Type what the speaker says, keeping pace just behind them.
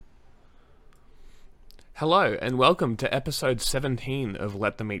Hello, and welcome to episode 17 of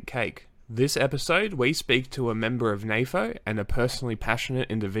Let Them Eat Cake. This episode, we speak to a member of NAFO and a personally passionate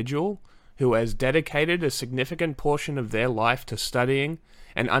individual who has dedicated a significant portion of their life to studying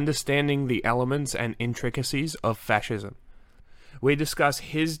and understanding the elements and intricacies of fascism. We discuss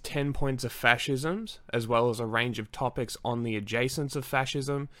his 10 points of fascisms, as well as a range of topics on the adjacents of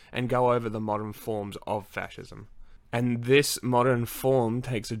fascism, and go over the modern forms of fascism. And this modern form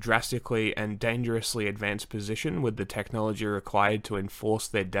takes a drastically and dangerously advanced position with the technology required to enforce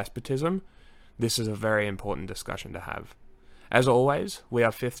their despotism. This is a very important discussion to have. As always, we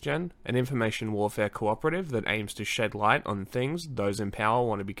are 5th Gen, an information warfare cooperative that aims to shed light on things those in power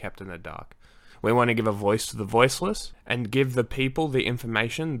want to be kept in the dark. We want to give a voice to the voiceless, and give the people the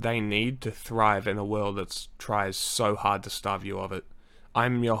information they need to thrive in a world that tries so hard to starve you of it.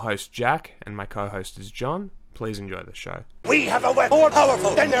 I'm your host Jack, and my co-host is John. Please enjoy the show. We have a weapon more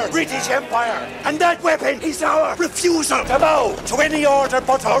powerful than the British Empire, and that weapon is our refusal to bow to any order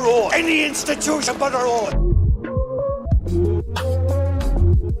but our own, any institution but our own.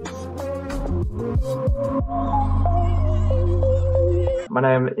 My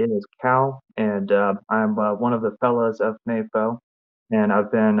name is Cal, and I'm one of the fellows of NAFO, and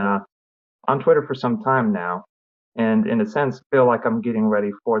I've been on Twitter for some time now, and in a sense feel like I'm getting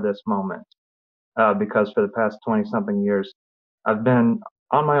ready for this moment. Because for the past 20-something years, I've been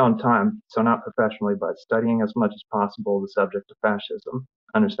on my own time, so not professionally, but studying as much as possible the subject of fascism,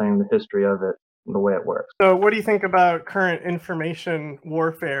 understanding the history of it and the way it works. So what do you think about current information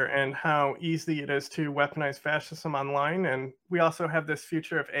warfare and how easy it is to weaponize fascism online? And we also have this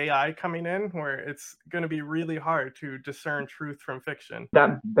future of AI coming in where it's going to be really hard to discern truth from fiction.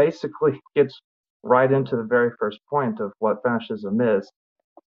 That basically gets right into the very first point of what fascism is.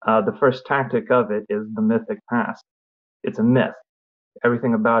 The first tactic of it is the mythic past. It's a myth.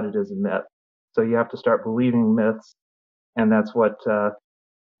 Everything about it is a myth. So you have to start believing myths, and that's what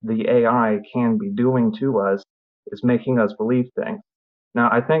the AI can be doing to us, is making us believe things.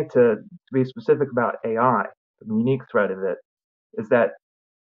 Now, I think to be specific about AI, the unique threat of it is that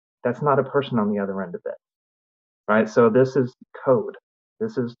that's not a person on the other end of it, right? So this is code.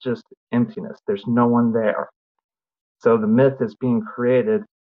 This is just emptiness. There's no one there. So the myth is being created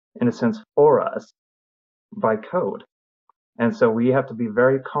in a sense for us by code. And so we have to be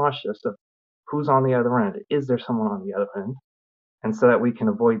very cautious of who's on the other end. Is there someone on the other end? And so that we can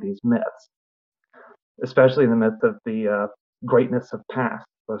avoid these myths, especially the myth of the greatness of past.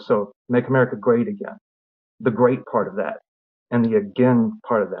 So make America great again, the great part of that, and the again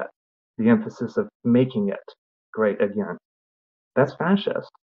part of that, the emphasis of making it great again. That's fascist,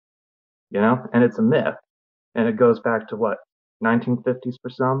 and it's a myth. And it goes back to what? 1950s for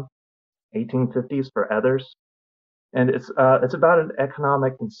some, 1850s for others, and it's about an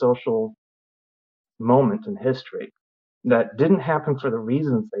economic and social moment in history that didn't happen for the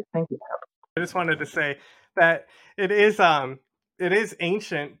reasons they think it happened. I just wanted to say that it is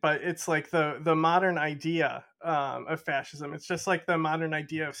ancient, but it's like the modern idea of fascism. It's just like the modern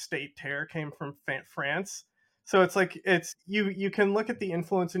idea of state terror came from France. So it's like you can look at the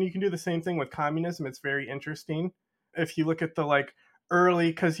influence, and you can do the same thing with communism. It's very interesting. If you look at the early,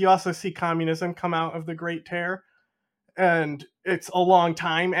 because you also see communism come out of the Great Terror, and it's a long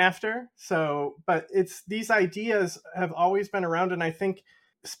time after. So, but these ideas have always been around, and I think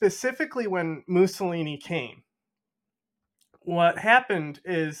specifically when Mussolini came, what happened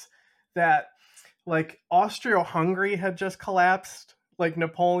is that Austria-Hungary had just collapsed,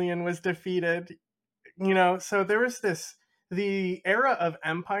 Napoleon was defeated, so there was the era of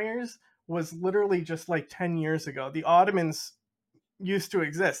empires was literally just 10 years ago. The Ottomans used to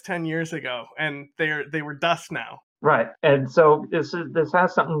exist 10 years ago, and they were dust now. Right. And so this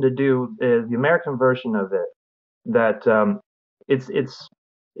has something to do with the American version of it, that it's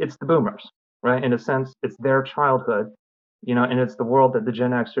the boomers, right? In a sense, it's their childhood, and it's the world that the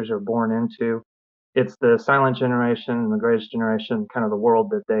Gen Xers are born into. It's the silent generation and the greatest generation, kind of the world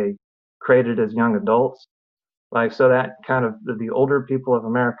that they created as young adults. So that kind of the older people of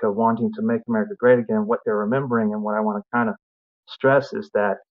America wanting to make America great again, what they're remembering, and what I want to kind of stress is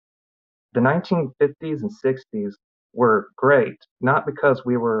that the 1950s and 60s were great, not because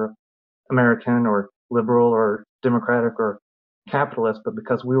we were American or liberal or democratic or capitalist, but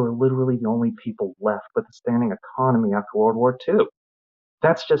because we were literally the only people left with a standing economy after World War II.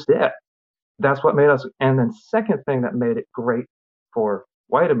 That's just it. That's what made us. And then second thing that made it great for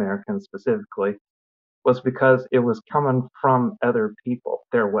white Americans specifically was because it was coming from other people,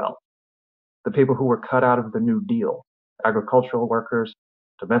 their wealth, the people who were cut out of the New Deal, agricultural workers,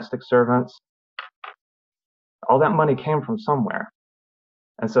 domestic servants. All that money came from somewhere.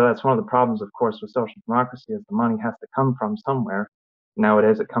 And so that's one of the problems, of course, with social democracy is the money has to come from somewhere.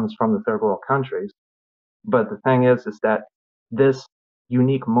 Nowadays, it comes from the third world countries. But the thing is that this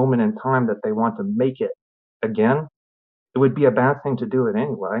unique moment in time that they want to make it again, it would be a bad thing to do it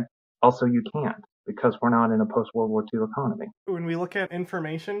anyway. Also, you can't because we're not in a post-World War II economy. When we look at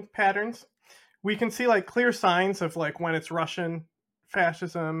information patterns, we can see like clear signs of like when it's Russian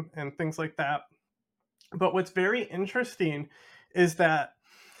fascism and things like that. But what's very interesting is that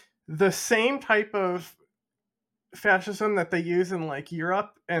the same type of fascism that they use in like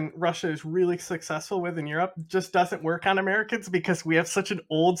Europe and Russia is really successful with in Europe just doesn't work on Americans because we have such an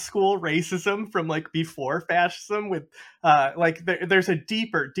old school racism from like before fascism with like there's a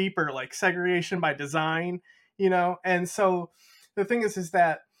deeper like segregation by design, you know. And so the thing is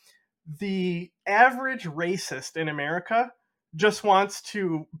that the average racist in America just wants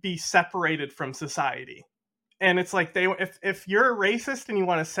to be separated from society. And it's like if you're a racist and you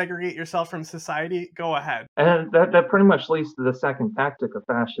want to segregate yourself from society, go ahead. And that pretty much leads to the second tactic of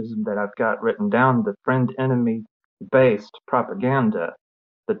fascism that I've got written down, the friend-enemy based propaganda,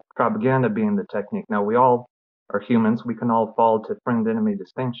 the propaganda being the technique. Now, we all are humans. We can all fall to friend-enemy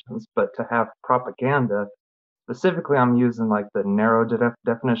distinctions, but to have propaganda, specifically I'm using like the narrow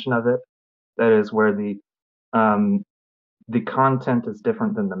definition of it, that is where the content is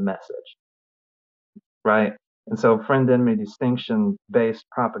different than the message, right? And so friend-enemy distinction-based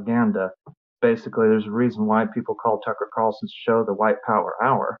propaganda, basically there's a reason why people call Tucker Carlson's show the White Power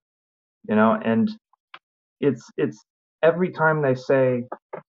Hour, you know, and it's every time they say,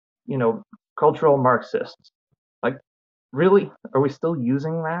 you know, cultural Marxists, like, really? Are we still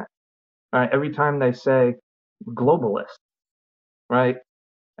using that? Right? Every time they say globalists, right?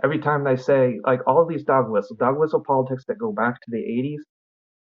 Every time they say, like, all of these dog whistle politics that go back to the 80s,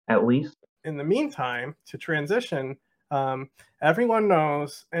 at least. In the meantime, to transition, everyone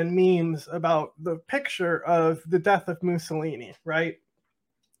knows and memes about the picture of the death of Mussolini, right?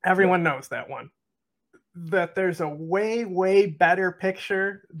 Everyone knows that one. That there's a way better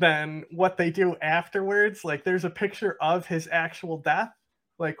picture than what they do afterwards. Like there's a picture of his actual death,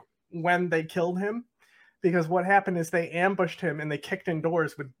 like when they killed him. Because what happened is they ambushed him and they kicked in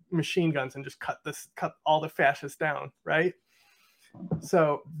doors with machine guns and just cut all the fascists down, right?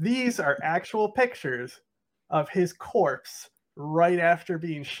 So these are actual pictures of his corpse right after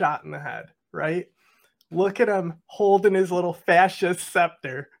being shot in the head, right? Look at him holding his little fascist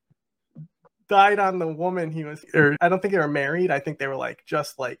scepter. Died on the woman he was, or I don't think they were married. I think they were like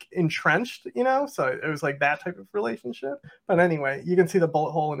just like entrenched, you know? So it was like that type of relationship. But anyway, you can see the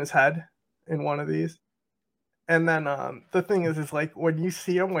bullet hole in his head in one of these. And then the thing is like when you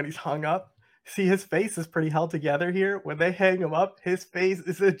see him when he's hung up, see his face is pretty held together here. When they hang him up, his face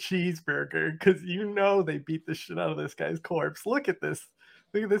is a cheeseburger because you know they beat the shit out of this guy's corpse. Look at this.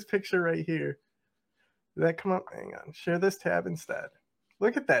 Look at this picture right here. Did that come up? Hang on. Share this tab instead.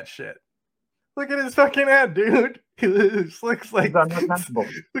 Look at that shit. Look at his fucking head, dude. He looks like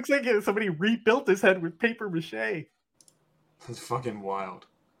somebody rebuilt his head with paper mache. It's fucking wild.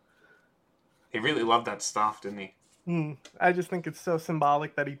 He really loved that stuff, didn't he? I just think it's so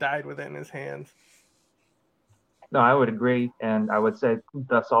symbolic that he died with it in his hands. No, I would agree, and I would say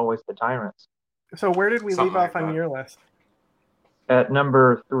thus always the tyrants. So where did we leave off on your list? At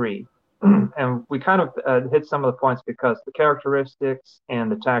number 3. And we kind of hit some of the points because the characteristics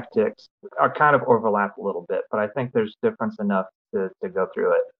and the tactics are kind of overlap a little bit, but I think there's difference enough to go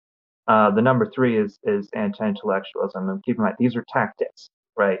through it. The number 3 is anti-intellectualism, and keep in mind these are tactics,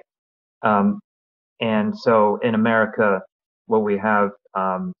 right? And so in America, what we have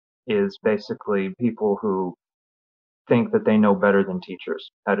is basically people who think that they know better than teachers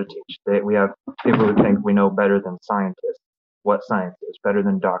how to teach. We have people who think we know better than scientists what science is, better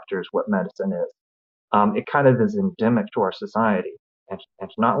than doctors what medicine is. It kind of is endemic to our society, and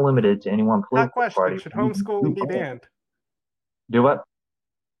it's not limited to any one political party. Should homeschooling be banned? Do what?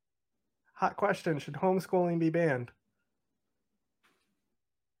 Hot question. Should homeschooling be banned?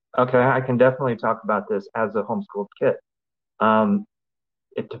 Okay, I can definitely talk about this as a homeschooled kid.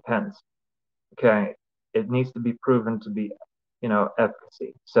 It depends. Okay, it needs to be proven to be,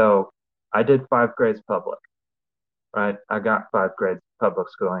 efficacy. So I did 5 grades public. Right, I got 5 grades public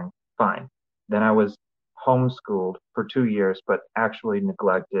schooling, fine. Then I was homeschooled for 2 years, but actually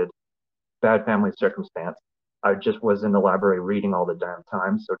neglected, bad family circumstance. I just was in the library reading all the damn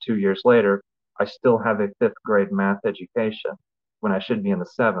time. So 2 years later, I still have a 5th grade math education when I should be in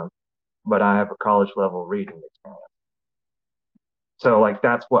the 7th, but I have a college level reading experience. So like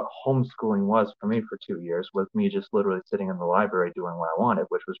that's what homeschooling was for me for 2 years, was me just literally sitting in the library doing what I wanted,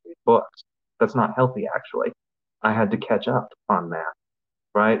 which was read books. That's not healthy, actually. I had to catch up on math.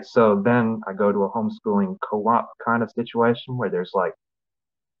 right? So then I go to a homeschooling co-op kind of situation where there's like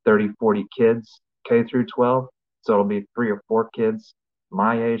 30, 40 kids, K through 12. So it'll be 3 or 4 kids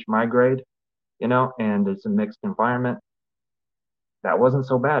my age, my grade, and it's a mixed environment. That wasn't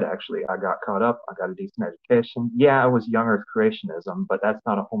so bad, actually. I got caught up. I got a decent education. Yeah, it was young earth creationism, but that's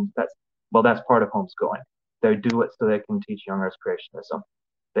not a that's part of homeschooling. They do it so they can teach young earth creationism.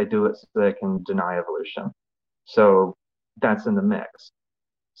 They do it so they can deny evolution. So that's in the mix.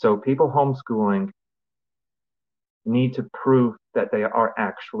 So people homeschooling need to prove that they are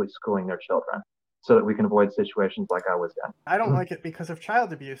actually schooling their children so that we can avoid situations like I was in. I don't like it because of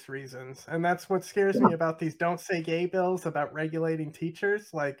child abuse reasons. And that's what scares Yeah. me about these don't say gay bills about regulating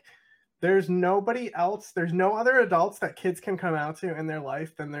teachers. Like, there's nobody else, there's no other adults that kids can come out to in their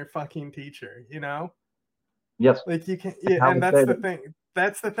life than their fucking teacher, you know? Yes. Like, you can, yeah, I and would that's say the that. thing.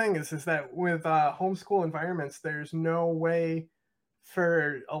 That's the thing is that with homeschool environments, there's no way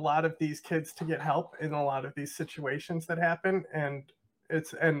for a lot of these kids to get help in a lot of these situations that happen. And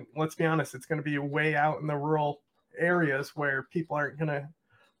let's be honest, it's going to be way out in the rural areas where people aren't going to,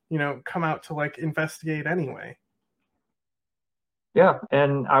 come out to like investigate anyway. Yeah,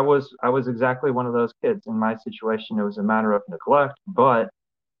 and I was exactly one of those kids. In my situation, it was a matter of neglect, but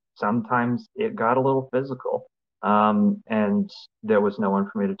sometimes it got a little physical. And there was no one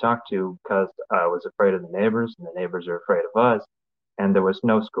for me to talk to because I was afraid of the neighbors, and the neighbors are afraid of us. And there was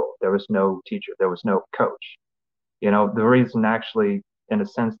no school, there was no teacher, there was no coach. The reason actually, in a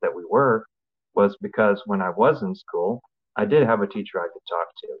sense, that we were was because when I was in school, I did have a teacher I could talk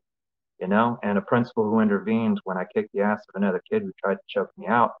to, and a principal who intervened when I kicked the ass of another kid who tried to choke me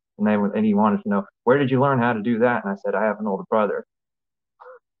out. And he wanted to know, where did you learn how to do that? And I said, I have an older brother.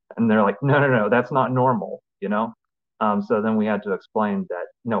 And they're like, no, no, no, that's not normal. So then we had to explain that,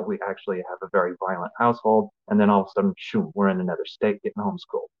 no, we actually have a very violent household. And then all of a sudden, shoot, we're in another state getting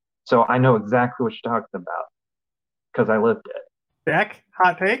homeschooled. So I know exactly what you're talking about because I lived it. Beck,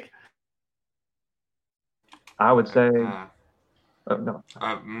 hot take? I would say, no.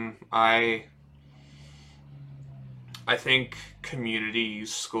 I think community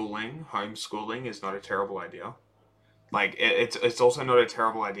schooling, homeschooling, is not a terrible idea. Like it's also not a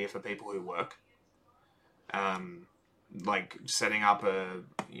terrible idea for people who work. Like setting up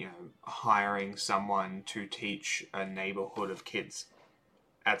hiring someone to teach a neighborhood of kids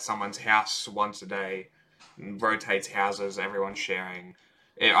at someone's house once a day, rotates houses, everyone's sharing.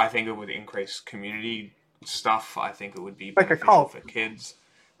 I think it would increase community stuff. I think it would be Like a beneficial cult. for kids.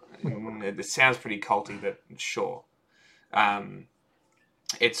 It sounds pretty culty, but sure.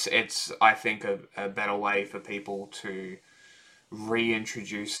 It's I think a better way for people to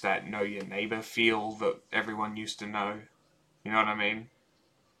reintroduce that know your neighbor feel that everyone used to know. You know what I mean?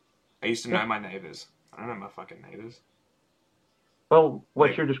 I used to know my neighbors. I don't know my fucking neighbors. Well, what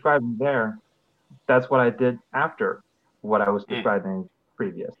Like, you're describing there, that's what I did after what I was describing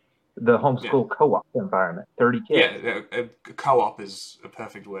previous. The yeah, homeschool co-op environment, 30 kids. yeah. A co-op is a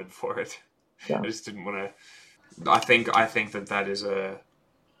perfect word for it. Yeah. I just didn't want to. I think that is a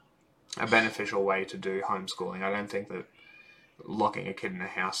beneficial way to do homeschooling. I don't think that locking a kid in a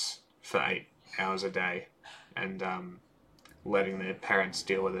house for 8 hours a day and letting their parents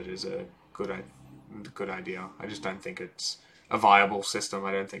deal with it is a good idea. I just don't think it's a viable system.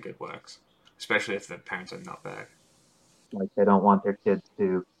 I don't think it works, especially if the parents are nutbag. Like they don't want their kids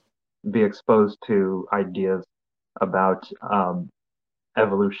to be exposed to ideas about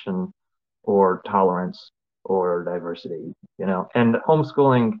evolution or tolerance or diversity. And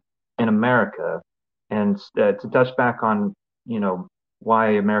homeschooling in America, and to touch back on,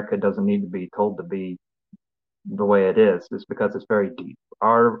 why America doesn't need to be told to be the way it is because it's very deep.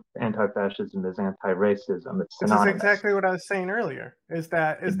 Our anti-fascism is anti-racism. It's This is synonymous. exactly what I was saying earlier. Is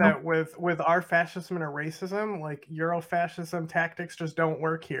that You know? with our fascism and our racism, like Eurofascism tactics just don't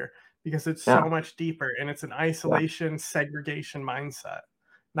work here because it's Yeah, so much deeper and it's an yeah. isolation segregation mindset,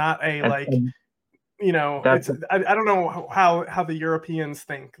 not a And that's it's I don't know how the Europeans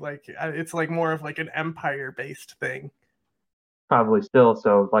think. Like it's like more of like an empire based thing. probably still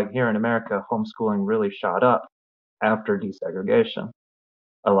so. Like here in America, homeschooling really shot up after desegregation.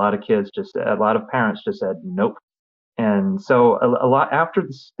 A lot of parents just said nope. And so a lot after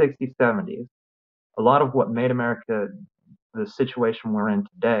the 60s, 70s, a lot of what made America the situation we're in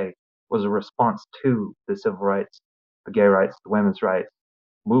today was a response to the civil rights, the gay rights, the women's rights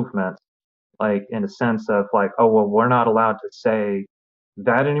movements, like in a sense of like, oh, well, we're not allowed to say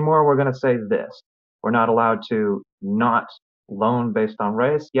that anymore. We're going to say this. We're not allowed to not loan based on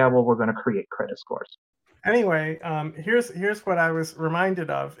race. Yeah, well, we're going to create credit scores. Anyway, here's what I was reminded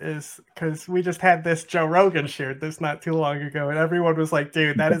of is because we just had this Joe Rogan shared this not too long ago, and everyone was like,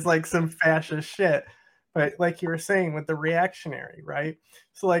 "Dude, that is like some fascist shit." But like you were saying with the reactionary, right?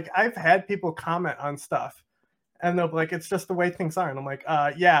 So like I've had people comment on stuff, and they'll be like, "It's just the way things are," and I'm like,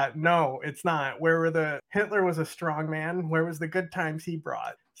 yeah, no, it's not. Where were the Hitler was a strong man? Where was the good times he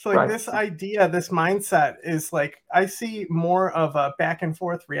brought?" So like Right. this idea, this mindset is like I see more of a back and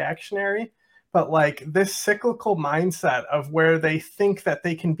forth reactionary, but like this cyclical mindset of where they think that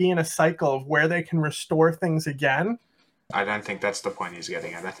they can be in a cycle of where they can restore things again. I don't think that's the point he's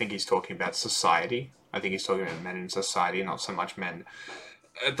getting at. I think he's talking about society. I think he's talking about men in society, not so much men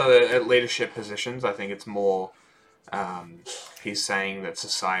at leadership positions. I think it's more he's saying that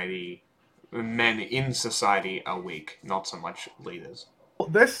men in society are weak, not so much leaders.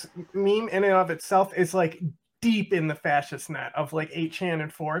 This meme in and of itself is like deep in the fascist net of like 8chan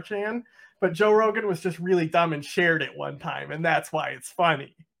and 4chan, but Joe Rogan was just really dumb and shared it one time, and that's why it's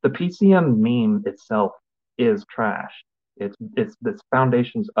funny. The PCM meme itself is trash. It's the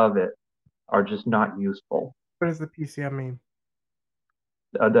foundations of it are just not useful. What is the PCM meme?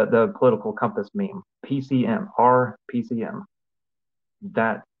 The political compass meme, PCM, RPCM,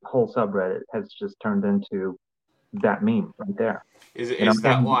 that whole subreddit has just turned into that meme right there. Is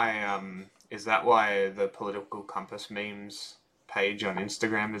that why the political compass memes page on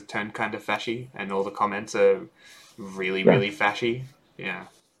Instagram has turned kind of fashy, and all the comments are really fashy? Yeah.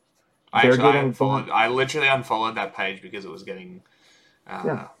 I literally unfollowed that page because it was getting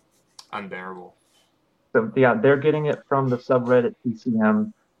unbearable. So yeah, they're getting it from the subreddit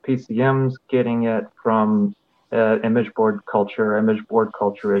PCM. PCM's getting it from image board culture. Image board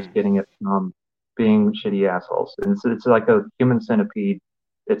culture is getting it from being shitty assholes. And it's like a human centipede.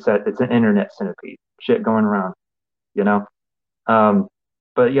 It's an internet centipede. Shit going around, you know.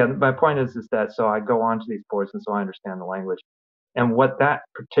 But yeah, my point is that so I go onto these boards and so I understand the language. And what that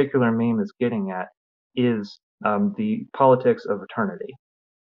particular meme is getting at is the politics of eternity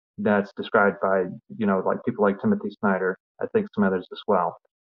that's described by, like people like Timothy Snyder, I think some others as well,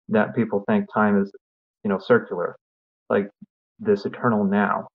 that people think time is, circular, like this eternal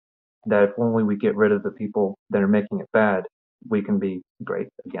now, that if only we get rid of the people that are making it bad, we can be great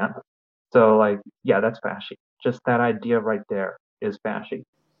again. So like, yeah, that's fashy. Just that idea right there is fashy.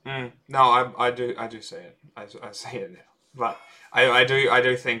 No, I do say it. I say it now. But I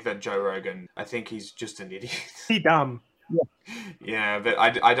do think that Joe Rogan, I think he's just an idiot. He dumb. Yeah, but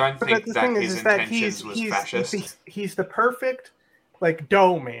I don't think the that thing his is that intentions was fascist. he's the perfect like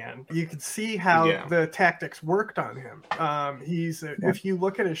dough man. You could see how Yeah. the tactics worked on him. If you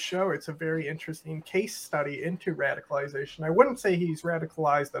look at his show, it's a very interesting case study into radicalization. I wouldn't say he's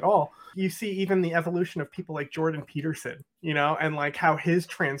radicalized at all. You see even the evolution of people like Jordan Peterson, and like how his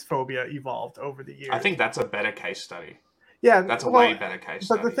transphobia evolved over the years. I think that's a better case study. Yeah, that's a way better case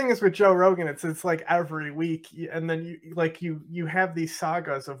study. But the thing is with Joe Rogan, it's like every week, and then you have these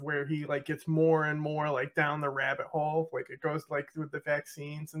sagas of where he like gets more and more like down the rabbit hole, like it goes like with the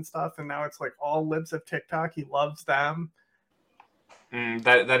vaccines and stuff, and now it's like all libs of TikTok. He loves them.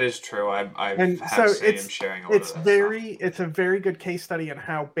 That is true. I have seen him sharing a lot of that stuff. It's a very good case study on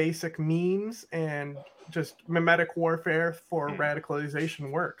how basic memes and just mimetic warfare for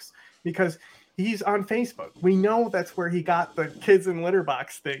radicalization works, because he's on Facebook. We know that's where he got the kids in litter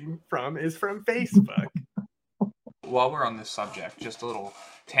box thing is from Facebook. While we're on this subject, just a little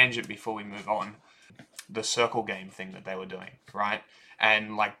tangent before we move on. The circle game thing that they were doing, right?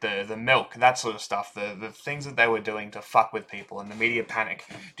 And like the milk, that sort of stuff, the things that they were doing to fuck with people and the media panic.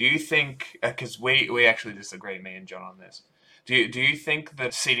 Do you think, because we actually disagree, me and John, on this, do you think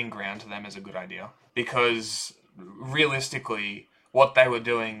that ceding ground to them is a good idea? Because realistically, what they were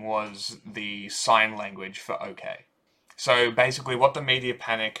doing was the sign language for okay. So basically what the media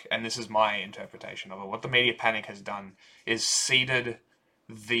panic, and this is my interpretation of it, what the media panic has done is ceded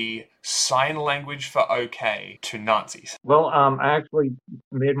the sign language for okay to Nazis. Well, I actually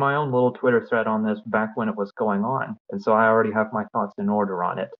made my own little Twitter thread on this back when it was going on, and so I already have my thoughts in order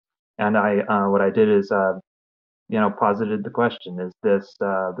on it. And what I did is, posited the question: is this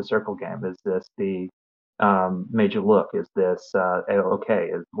the circle game? Is this the made you look? Is this okay?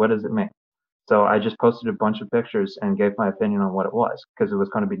 What does it mean? So I just posted a bunch of pictures and gave my opinion on what it was, because it was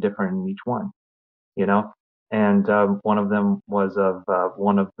going to be different in each one, And one of them was of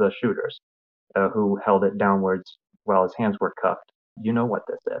one of the shooters who held it downwards while his hands were cuffed. You know what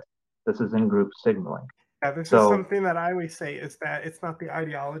this is. This is in-group signaling. Yeah, this is something that I always say is that it's not the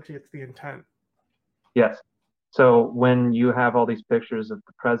ideology, it's the intent. Yes. So when you have all these pictures of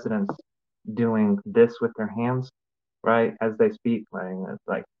the presidents doing this with their hands, right, as they speak, it's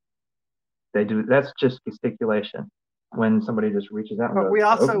like, They do. That's just gesticulation. When somebody just reaches out and But goes,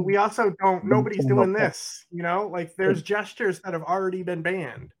 we also don't. Nobody's doing okay. this. Like there's gestures that have already been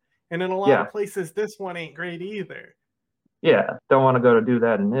banned, and in a lot Yeah. of places, this one ain't great either. Yeah, don't want to go to do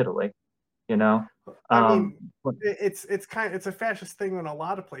that in Italy, I mean, it's a fascist thing in a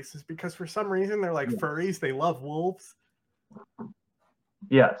lot of places because for some reason they're like furries. They love wolves.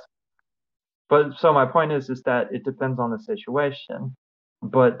 Yes. But so my point is that it depends on the situation.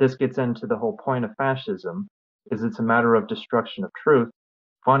 But this gets into the whole point of fascism, is it's a matter of destruction of truth.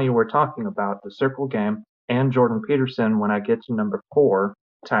 Funny, we're talking about the circle game and Jordan Peterson when I get to number 4,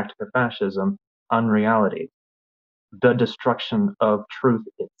 Tactic of Fascism, Unreality, the destruction of truth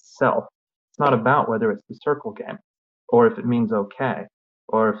itself. It's not about whether it's the circle game, or if it means okay,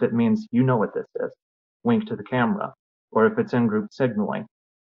 or if it means you know what this is, wink to the camera, or if it's in-group signaling.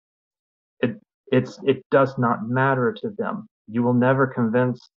 It does not matter to them. You will never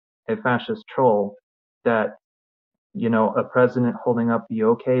convince a fascist troll that a president holding up the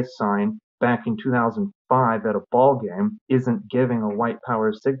OK sign back in 2005 at a ball game isn't giving a white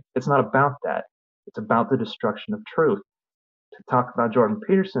power signal. It's not about that. It's about the destruction of truth. To talk about Jordan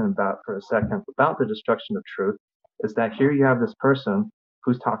Peterson about for a second about the destruction of truth is that here you have this person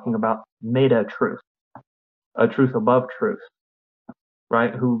who's talking about meta truth, a truth above truth,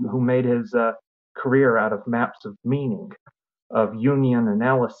 right? Who made his career out of maps of meaning, of union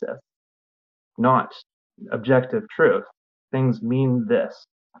analysis, not objective truth. Things mean this,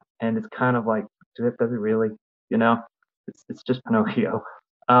 and it's kind of like, does it really? It's just Pinocchio.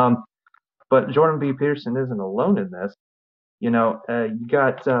 But Jordan B. Peterson isn't alone in this. You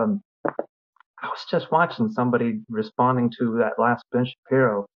got. I was just watching somebody responding to that last Ben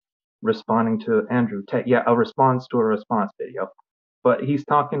Shapiro responding to Andrew Tate. Yeah, a response to a response video. But he's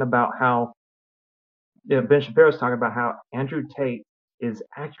talking about how Ben Shapiro's talking about how Andrew Tate is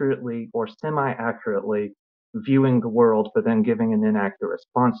accurately or semi-accurately viewing the world, but then giving an inaccurate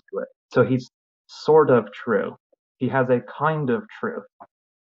response to it. So he's sort of true. He has a kind of truth.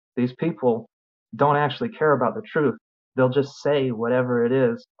 These people don't actually care about the truth. They'll just say whatever it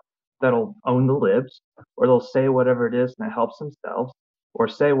is that'll own the libs, or they'll say whatever it is that helps themselves, or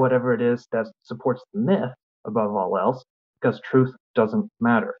say whatever it is that supports the myth above all else, because truth doesn't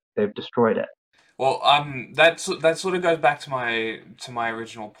matter. They've destroyed it. Well, that sort of goes back to my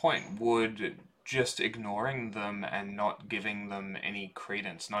original point. Would just ignoring them and not giving them any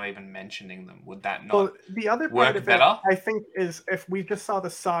credence, not even mentioning them, would that not the other work part of better? it, I think, is if we just saw the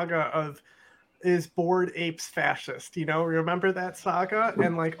saga of is Bored Apes fascist? Remember that saga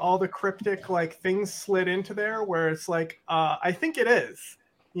and like all the cryptic like things slid into there where it's like, I think it is.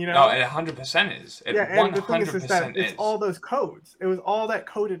 No, it 100% is. It and the thing is that it's is. all those codes. It was all that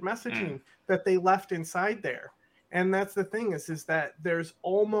coded messaging that they left inside there, and that's the thing is that there's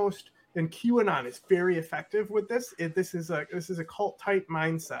almost, and QAnon is very effective with this. This is a cult type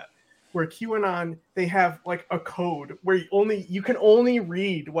mindset where QAnon, they have like a code where you can only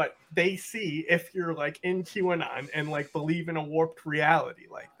read what they see if you're like in QAnon and like believe in a warped reality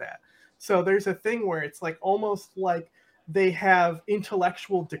like that. So there's a thing where it's like almost like they have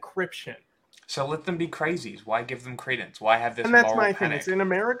intellectual decryption. So let them be crazies. Why give them credence? Why have this and that's moral my panic? thing. It's in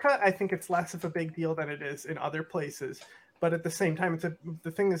America, I think it's less of a big deal than it is in other places. But at the same time,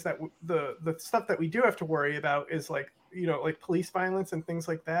 the thing is that the stuff that we do have to worry about is like police violence and things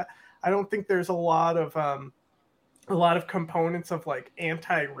like that. I don't think there's a lot of components of like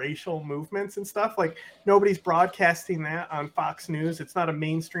anti-racial movements and stuff. Like nobody's broadcasting that on Fox News. It's not a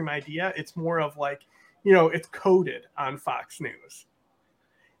mainstream idea. It's more of like, it's coded on Fox News.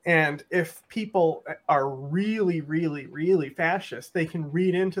 And if people are really, really, really fascist, they can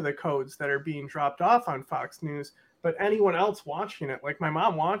read into the codes that are being dropped off on Fox News. But anyone else watching it, like my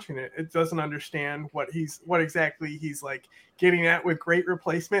mom watching it, it doesn't understand what exactly he's like getting at with Great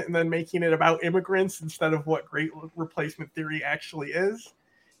Replacement, and then making it about immigrants instead of what Great Replacement theory actually is.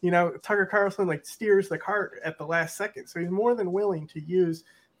 Tucker Carlson like steers the cart at the last second, so he's more than willing to use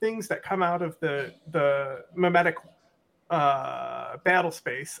things that come out of the mimetic battle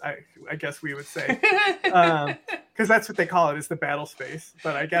space, I guess we would say, because that's what they call it, is the battle space.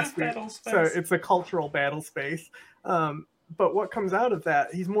 But I guess so it's a cultural battle space. But what comes out of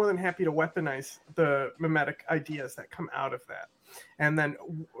that, he's more than happy to weaponize the mimetic ideas that come out of that, and then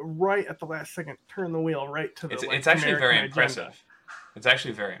right at the last second turn the wheel right to the. It's actually very impressive. It's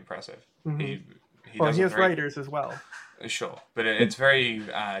actually very impressive. Mm-hmm. He has writers as well. Sure, but it's very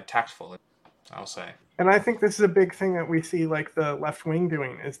tactful, I'll say. And I think this is a big thing that we see like the left wing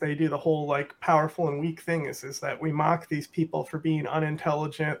doing, is they do the whole like powerful and weak thing is that we mock these people for being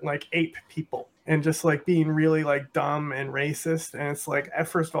unintelligent, like ape people. and just like being really like dumb and racist. And it's like,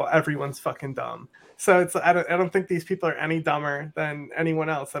 first of all, everyone's fucking dumb. So it's I don't think these people are any dumber than anyone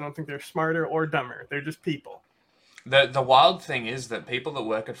else. I don't think they're smarter or dumber. They're just people. The wild thing is that people that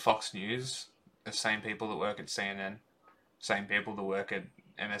work at Fox News are the same people that work at CNN, same people that work at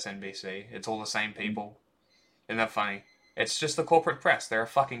MSNBC. It's all the same people. Isn't that funny? It's just the corporate press. They're a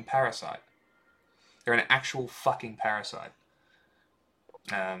fucking parasite. They're an actual fucking parasite.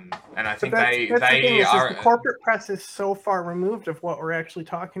 And I think that's they the thing are. the corporate press is so far removed of what we're actually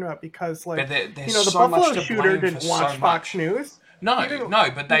talking about, because like But the so Buffalo shooter didn't watch Fox News. No,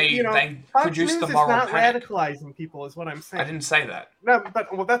 but they Fox produced News the moral is not panic. radicalizing people, is what I'm saying. I didn't say that. No,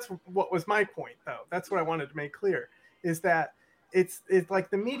 but well, that's what was my point, though. That's what I wanted to make clear, is that it's like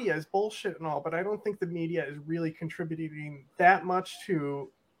the media is bullshit and all, but I don't think the media is really contributing that much to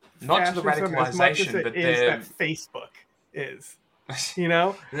not to the fascism radicalization, as much as it but is that Facebook is. You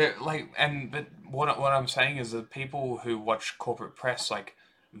know, but what I'm saying is that people who watch corporate press, like,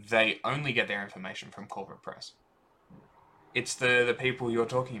 they only get their information from corporate press. It's the people you're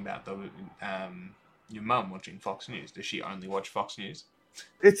talking about, your mum watching Fox News. Does she only watch Fox News?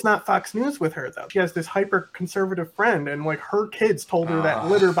 It's not Fox News with her, though. She has this hyper conservative friend, and like her kids told her that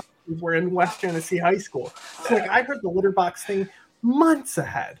litter boxes were in West Genesee High School. So like I heard the litter box thing months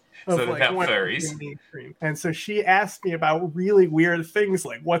ahead of so like about furries. Mainstream. And so she asked me about really weird things,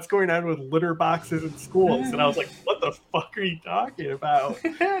 like what's going on with litter boxes in schools, and I was like, "What the fuck are you talking about?"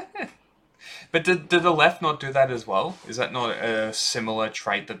 But did the left not do that as well? Is that not a similar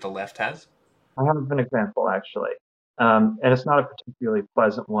trait that the left has? I have an example, actually. And it's not a particularly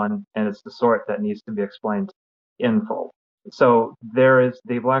pleasant one, and it's the sort that needs to be explained in full. So there is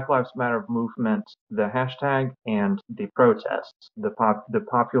the Black Lives Matter movement, the hashtag, and the protests, the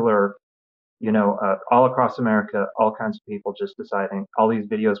popular, all across America, all kinds of people just deciding all these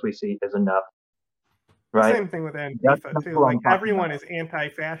videos we see is enough. Right? Same thing with Antifa too. Like everyone is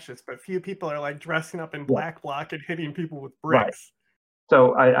anti-fascist, but few people are like dressing up in black bloc and hitting people with bricks. Right.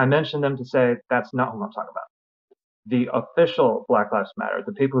 So I mentioned them to say that's not what I'm talking about. The official Black Lives Matter,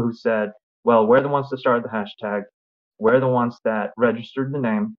 the people who said, well, we're the ones that started the hashtag, we're the ones that registered the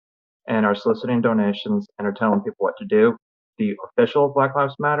name and are soliciting donations and are telling people what to do. The official Black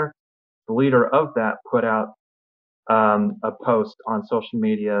Lives Matter, the leader of that put out a post on social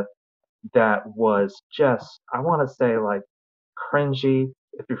media that was just, I want to say, like, cringy.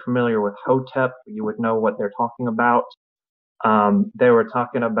 If you're familiar with Hotep, you would know what they're talking about. They were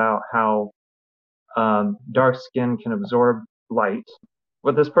talking about how dark skin can absorb light.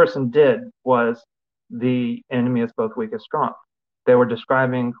 What this person did was the enemy is both weak and strong. They were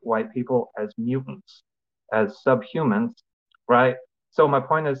describing white people as mutants, as subhumans, right? So my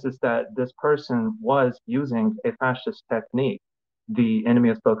point is that this person was using a fascist technique, the enemy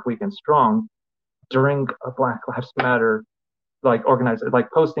is both weak and strong, during a Black Lives Matter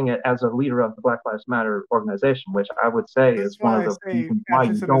posting it as a leader of the Black Lives Matter organization, which I would say is one of the reasons why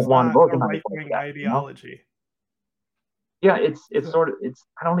you don't want to organize like that. Ideology. Yeah, it's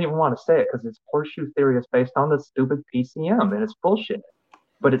I don't even want to say it because it's horseshoe theory is based on the stupid PCM and it's bullshit.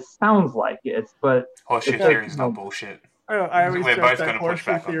 But it sounds like it's horseshoe theory is not bullshit. I always joke that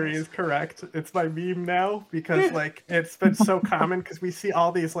horseshoe theory is correct. It's my meme now because like it's been so common because we see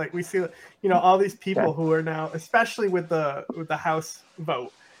all these all these people who are now, especially with the House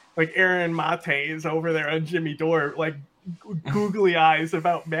vote, like Aaron Mate is over there on Jimmy Dore like googly eyes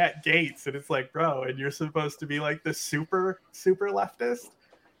about Matt Gaetz, and it's like, bro, and you're supposed to be like the super leftist,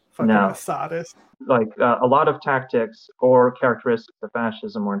 fucking sadist. Like a lot of tactics or characteristics of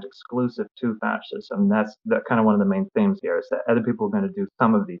fascism weren't exclusive to fascism. That's kind of one of the main themes here, is that other people are going to do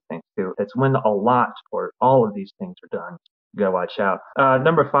some of these things too. It's when a lot or all of these things are done, you gotta watch out.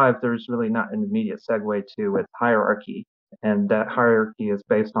 Number 5, there's really not an immediate segue to it, hierarchy. And that hierarchy is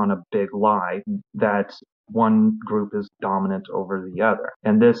based on a big lie that one group is dominant over the other.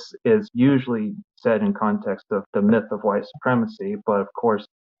 And this is usually said in context of the myth of white supremacy, but of course,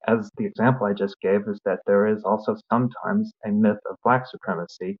 as the example I just gave, is that there is also sometimes a myth of black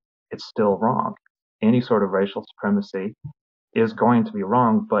supremacy. It's still wrong. Any sort of racial supremacy is going to be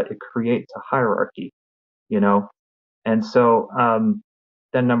wrong, but it creates a hierarchy, And so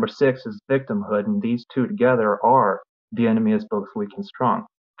then number 6 is victimhood, and these two together are the enemy is both weak and strong.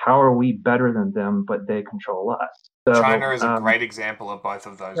 How are we better than them, but they control us? So, China is a great example of both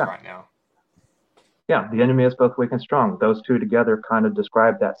of those right now. Yeah, the enemy is both weak and strong. Those two together kind of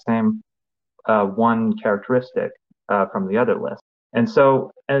describe that same one characteristic from the other list.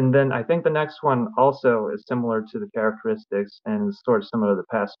 And then I think the next one also is similar to the characteristics and is sort of similar to the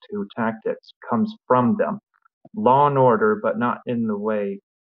past two tactics, comes from them. Law and order, but not in the way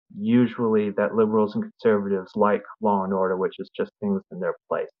usually that liberals and conservatives like law and order, which is just things in their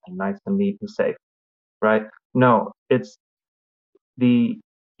place and nice and neat and safe, right? No, it's the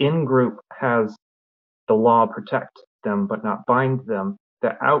in-group has the law protect them but not bind them.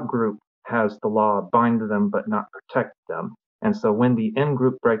 The out-group has the law bind them but not protect them. And so when the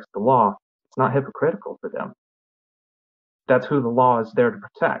in-group breaks the law, it's not hypocritical for them. That's who the law is there to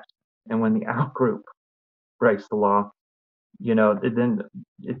protect. And when the out-group breaks the law, then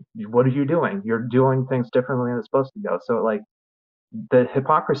what are you doing? You're doing things differently than it's supposed to go. So, like, the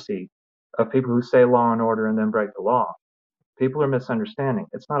hypocrisy of people who say law and order and then break the law, people are misunderstanding.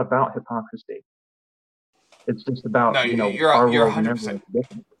 It's not about hypocrisy. It's just about, No, our you're role in their role is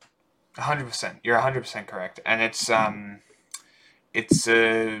different. 100%. You're 100% correct, and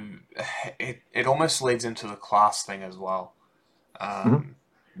it almost leads into the class thing as well.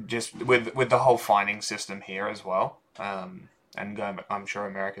 Just with the whole fining system here as well. And I'm sure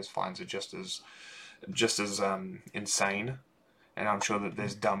America's fines are just as insane. And I'm sure that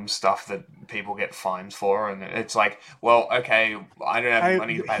there's dumb stuff that people get fines for, and it's like, well, okay, I don't have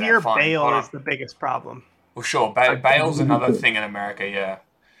money to pay that fine. Bail is the biggest problem. Well, sure, bail's another thing in America, yeah,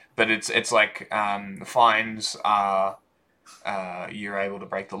 but it's like fines are you're able to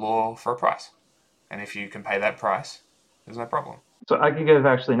break the law for a price, and if you can pay that price, there's no problem. So I could give,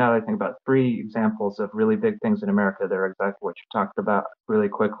 actually, now that I think about, 3 examples of really big things in America that are exactly what you talked about really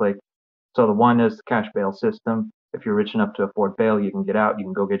quickly. So the one is the cash bail system. If you're rich enough to afford bail, you can get out, you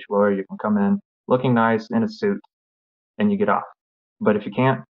can go get your lawyer, you can come in looking nice in a suit, and you get off. But if you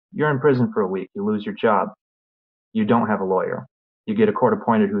can't, you're in prison for a week, you lose your job, you don't have a lawyer, you get a court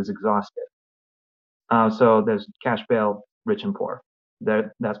appointed who's exhausted. So there's cash bail, rich and poor.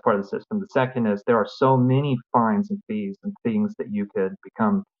 That's part of the system. The second is there are so many fines and fees and things that you could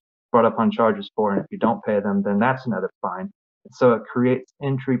become brought up on charges for, and if you don't pay them, then that's another fine. So it creates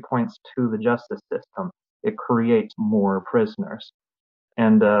entry points to the justice system. It creates more prisoners.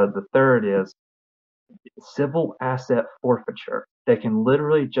 And the third is civil asset forfeiture. They can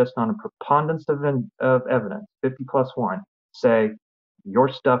literally, just on a preponderance of evidence, 50 plus 1, say, your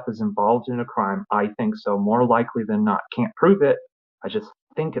stuff is involved in a crime. I think so, more likely than not. Can't prove it. I just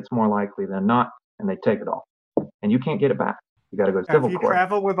think it's more likely than not, and they take it all. And you can't get it back. You got to go to civil court. If you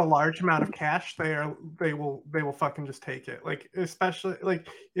travel with a large amount of cash, they will fucking just take it. Like, especially like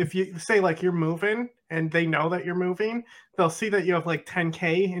if you say like you're moving and they know that you're moving, they'll see that you have like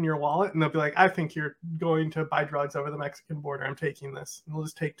 10K in your wallet, and they'll be like, I think you're going to buy drugs over the Mexican border. I'm taking this. And we'll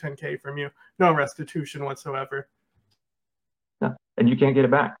just take 10K from you. No restitution whatsoever. Yeah. And you can't get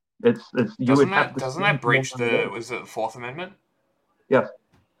it back. Doesn't that breach was it the Fourth Amendment? Yes.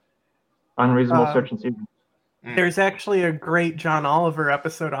 Unreasonable search and seizure. There's actually a great John Oliver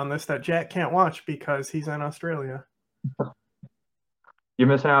episode on this that Jack can't watch because he's in Australia. You're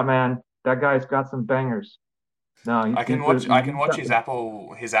missing out, man. That guy's got some bangers. No, I can watch his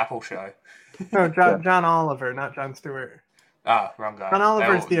Apple show. No, John Oliver, not John Stewart. Ah, wrong guy. John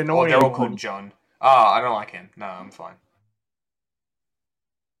Oliver's the annoying one. They're all called John. I don't like him. No, I'm fine.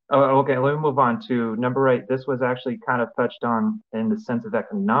 Oh, okay, let me move on to number 8. This was actually kind of touched on in the sense of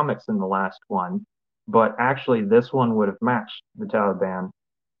economics in the last one, but actually this one would have matched the Taliban,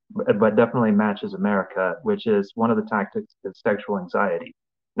 but definitely matches America, which is one of the tactics is sexual anxiety.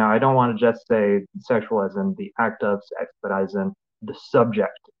 Now, I don't want to just say sexual as in the act of sex, but as in the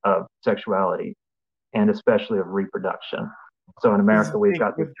subject of sexuality, and especially of reproduction. So in America, we've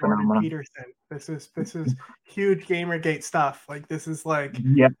got this phenomenon. Peterson. This is huge Gamergate stuff. Like, this is like,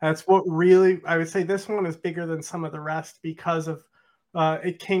 yeah. That's what really, I would say this one is bigger than some of the rest because of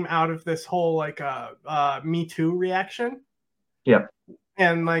it came out of this whole like Me Too reaction. Yeah.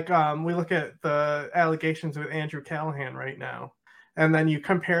 And like we look at the allegations with Andrew Callahan right now, and then you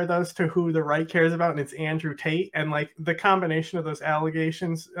compare those to who the right cares about, and it's Andrew Tate, and like the combination of those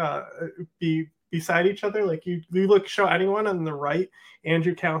allegations beside each other, like you show anyone on the right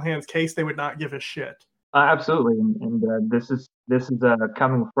Andrew Callahan's case, they would not give a shit. Absolutely, and this is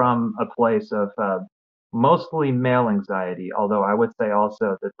coming from a place of mostly male anxiety. Although I would say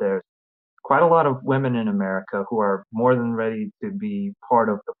also that there's quite a lot of women in America who are more than ready to be part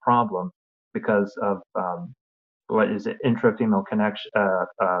of the problem because of intra-female connection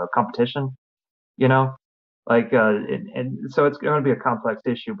competition. Like, and so it's going to be a complex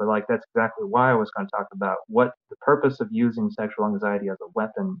issue, but like that's exactly why I was going to talk about what the purpose of using sexual anxiety as a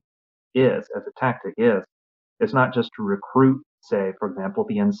weapon is, as a tactic is. It's not just to recruit, say, for example,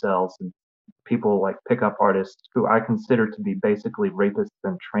 the incels and people like pickup artists who I consider to be basically rapists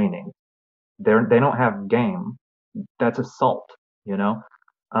in training. They don't have game. That's assault,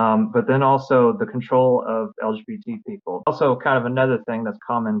 But then also the control of LGBT people. Also, kind of another thing that's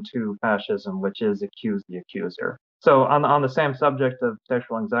common to fascism, which is accuse the accuser. So on the same subject of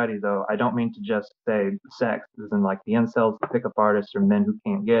sexual anxiety, though, I don't mean to just say sex, as in like the incels, the pickup artists, or men who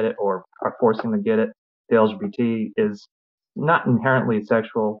can't get it or are forcing to get it. The LGBT is not inherently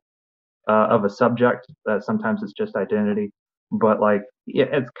sexual of a subject. Sometimes it's just identity, but like yeah,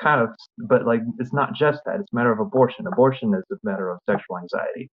 it's kind of, but like it's not just that. It's a matter of abortion. Abortion is a matter of sexual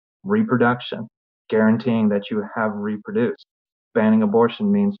anxiety, reproduction, guaranteeing that you have reproduced. Banning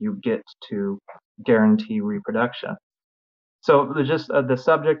abortion means you get to guarantee reproduction. So just the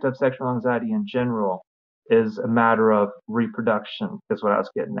subject of sexual anxiety in general is a matter of reproduction, is what I was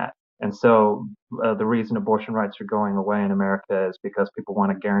getting at. And so the reason abortion rights are going away in America is because people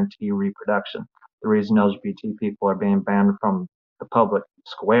want to guarantee reproduction. The reason LGBT people are being banned from the public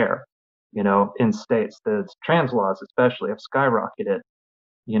square, in states, the trans laws especially have skyrocketed,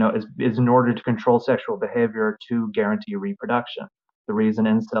 is in order to control sexual behavior to guarantee reproduction. The reason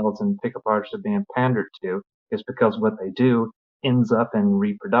incels and pickup artists are being pandered to is because what they do ends up in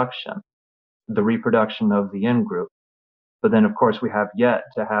reproduction, the reproduction of the in group. But then, of course, we have yet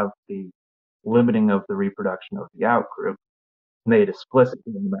to have the limiting of the reproduction of the out group made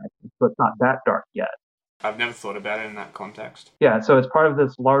explicitly in America. So it's not that dark yet. I've never thought about it in that context. Yeah, so it's part of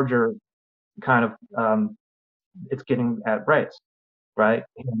this larger kind of, it's getting at race, right?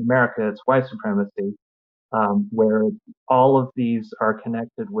 In America, it's white supremacy, where all of these are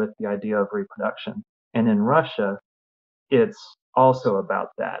connected with the idea of reproduction. And in Russia, it's also about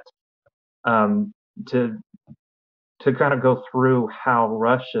that. To kind of go through how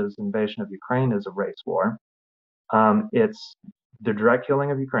Russia's invasion of Ukraine is a race war, it's the direct killing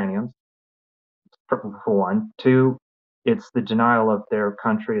of Ukrainians, for one. Two, it's the denial of their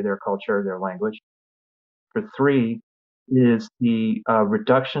country, their culture, their language. For three, is the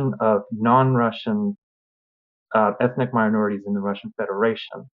reduction of non-Russian ethnic minorities in the Russian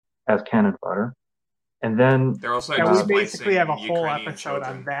Federation as cannon fodder. And then They're also we basically have a whole Ukrainian episode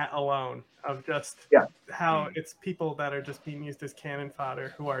children on that alone of just how it's people that are just being used as cannon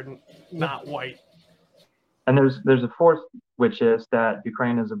fodder who are not white. And there's a fourth, which is that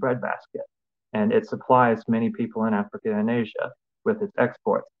Ukraine is a breadbasket, and it supplies many people in Africa and Asia with its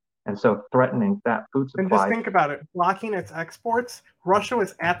exports. And so threatening that food supply. And just think about it, blocking its exports, Russia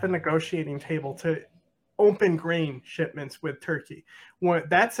was at the negotiating table to open grain shipments with Turkey.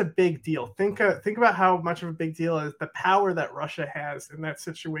 That's a big deal. Think about how much of a big deal is the power that Russia has in that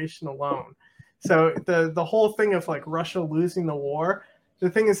situation alone. So the whole thing of like Russia losing the war,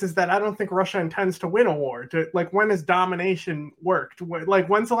 the thing is that I don't think Russia intends to win a war. Like, when has domination worked? Like,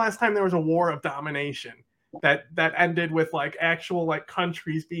 when's the last time there was a war of domination that ended with like actual like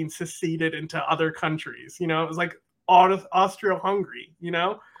countries being seceded into other countries? It was like Austria-Hungary,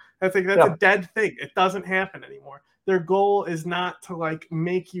 I think that's a dead thing. It doesn't happen anymore. Their goal is not to like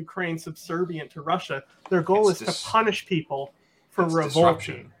make Ukraine subservient to Russia. Their goal is to punish people for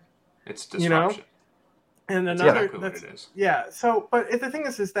revolting. It's disruption. And another, exactly what it is. Yeah. So, but the thing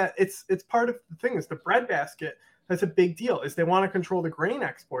is that it's part of the thing is the breadbasket. That's a big deal. Is they want to control the grain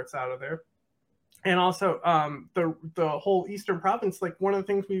exports out of there. And also the whole Eastern province, like one of the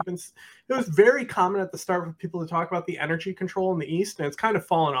things it was very common at the start for people to talk about the energy control in the East, and it's kind of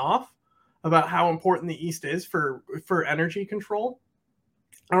fallen off about how important the East is for energy control.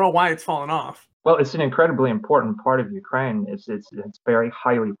 I don't know why it's fallen off. Well, it's an incredibly important part of Ukraine. It's very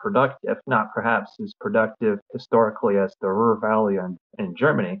highly productive, not perhaps as productive historically as the Ruhr Valley in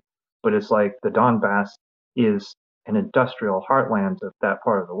Germany, but it's like the Donbass is an industrial heartland of that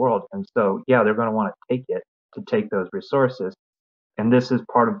part of the world. And so, yeah, they're going to want to take those resources. And this is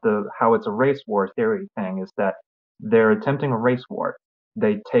part of how it's a race war theory thing, is that they're attempting a race war.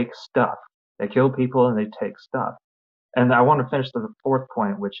 They take stuff. They kill people and they take stuff. And I want to finish the fourth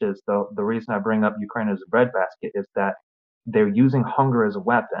point, which is the reason I bring up Ukraine as a breadbasket is that they're using hunger as a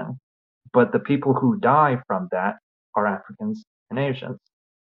weapon, but the people who die from that are Africans and Asians,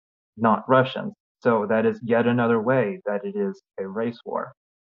 not Russians. So that is yet another way that it is a race war,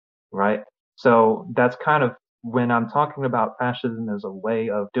 right? So that's kind of when I'm talking about fascism as a way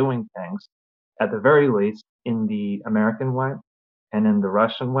of doing things, at the very least, in the American way and in the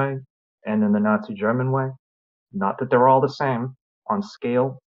Russian way and in the Nazi German way. Not that they're all the same on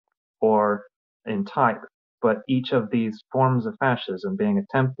scale or in type, but each of these forms of fascism being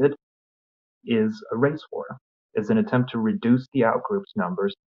attempted is a race war, is an attempt to reduce the outgroup's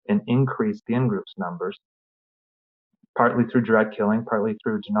numbers and increase the in-group's numbers, partly through direct killing, partly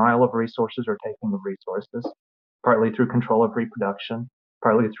through denial of resources or taking of resources, partly through control of reproduction,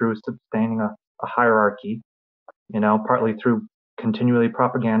 partly through sustaining a hierarchy, partly through continually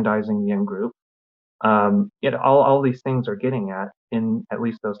propagandizing the in-group. All these things are getting at, in at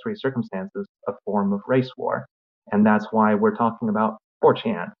least those three circumstances, a form of race war. And that's why we're talking about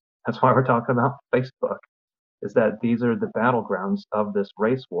 4chan. That's why we're talking about Facebook, is that these are the battlegrounds of this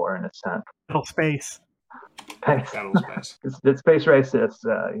race war in a sense. Little space. Battle space. It's space race. You're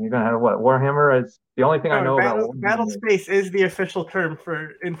gonna have what, Warhammer? It's the only thing I know about Warhammer. Battle space is the official term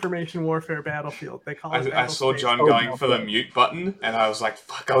for information warfare battlefield. They call it. I saw space. John going for the mute button, and I was like,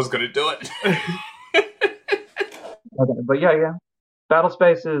 "Fuck! I was gonna do it." Okay, but yeah, battle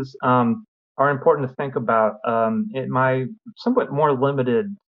spaces are important to think about. In my somewhat more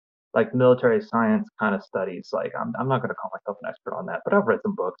limited, like military science kind of studies, like I'm not going to call myself an expert on that, but I've read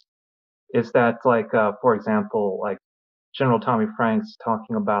some books. Is that like, for example, like General Tommy Franks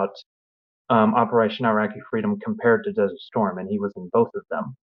talking about Operation Iraqi Freedom compared to Desert Storm, and he was in both of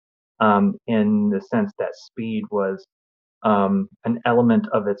them, in the sense that speed was an element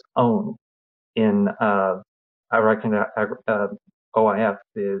of its own in Iraq and OIF,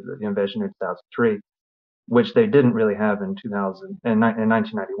 the invasion in 2003, which they didn't really have in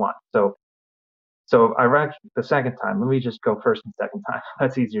 1991. So Iraq the second time. Let me just go first and second time.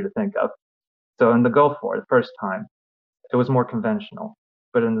 That's easier to think of. So in the Gulf War, the first time, it was more conventional,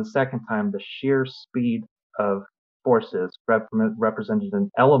 but in the second time, the sheer speed of forces represented an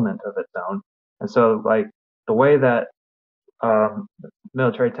element of its own. And so, like, the way that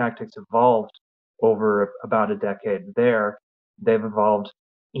military tactics evolved over about a decade there, they've evolved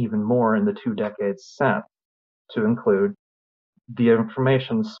even more in the 2 decades since, to include the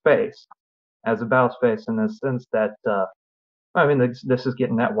information space as a battle space, in the sense that this is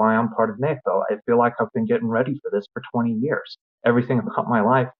getting at why I'm part of NATO. I feel like I've been getting ready for this for 20 years. Everything about my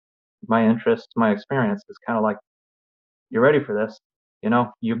life, my interests, my experience is kind of like, you're ready for this.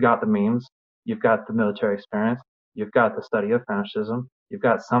 You've got the memes, you've got the military experience, you've got the study of fascism, you've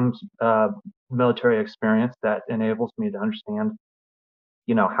got some military experience that enables me to understand,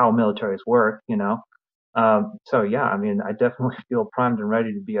 how militaries work. So yeah, I definitely feel primed and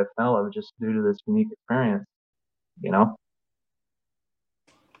ready to be a fellow just due to this unique experience.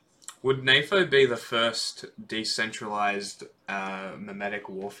 Would NAFO be the first decentralized memetic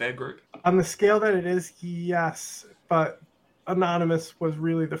warfare group? On the scale that it is, yes, but Anonymous was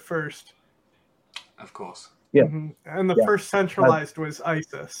really the first. Of course. Yeah. Mm-hmm. And the first centralized was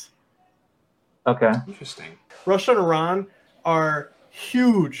ISIS. Okay. Interesting. Russia and Iran are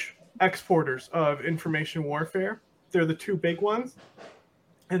huge exporters of information warfare. They're the two big ones.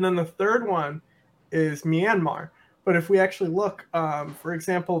 And then the third one is Myanmar. But if we actually look, for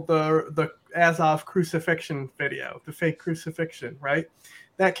example, the Azov crucifixion video, the fake crucifixion, right?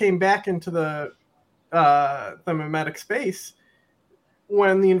 That came back into the memetic space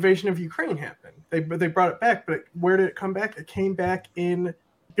when the invasion of Ukraine happened. They brought it back, but where did it come back? It came back in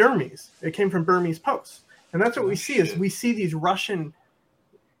Burmese. It came from Burmese posts. And that's what we see is we see these Russian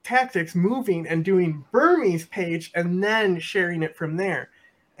tactics moving and doing Burmese page and then sharing it from there.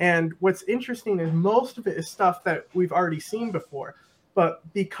 And what's interesting is most of it is stuff that we've already seen before, but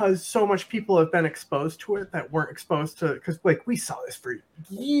because so much people have been exposed to it that weren't exposed to, because like we saw this for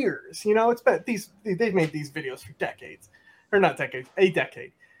years, it's been they've made these videos for decades, or not decades, a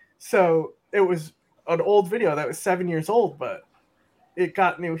decade. So it was an old video that was 7 years old, but it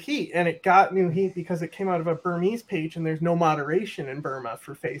got new heat, and it got new heat because it came out of a Burmese page, and there's no moderation in Burma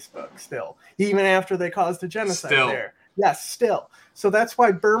for Facebook still, even after they caused a genocide there. Yes, still. So that's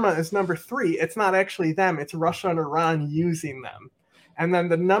why Burma is number 3. It's not actually them. It's Russia and Iran using them. And then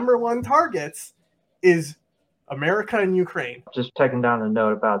the number 1 targets is America and Ukraine. Just taking down a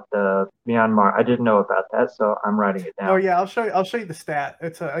note about the Myanmar. I didn't know about that, so I'm writing it down. Oh yeah, I'll show you the stat.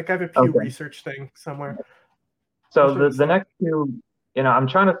 It's like I have a Pew Research thing somewhere. So the next two, I'm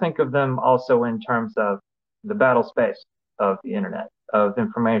trying to think of them also in terms of the battle space of the internet, of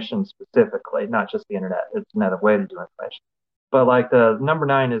information specifically, not just the internet. It's another way to do information. But like the number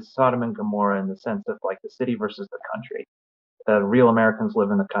 9 is Sodom and Gomorrah, in the sense of like the city versus the country. Real Americans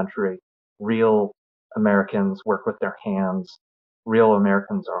live in the country. Real Americans work with their hands. Real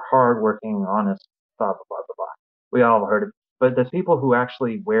Americans are hardworking, honest, blah, blah, blah, blah, blah. We all heard it. But the people who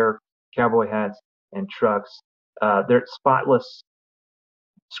actually wear cowboy hats and trucks, they're spotless,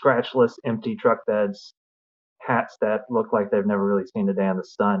 scratchless, empty truck beds, hats that look like they've never really seen a day in the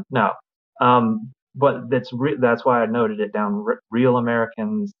sun. No. But that's why I noted it down. Real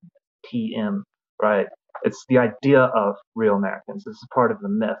Americans, TM, right? It's the idea of real Americans. This is part of the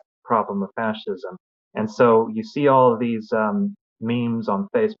myth problem of fascism. And so you see all of these memes on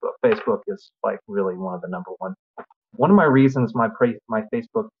Facebook. Facebook is like really one of the number one. One of my reasons my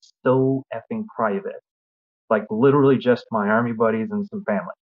Facebook is so effing private like literally just my army buddies and some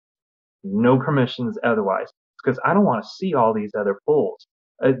family. No permissions otherwise, because I don't want to see all these other fools.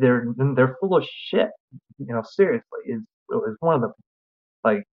 They're full of shit. Seriously, is one of the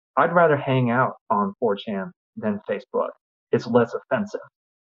like. I'd rather hang out on 4chan than Facebook. It's less offensive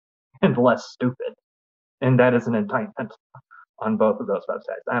and less stupid, and that is an indictment on both of those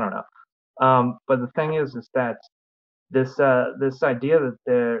websites. I don't know. But the thing is that this idea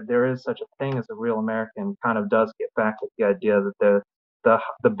that there is such a thing as a real American kind of does get back to the idea that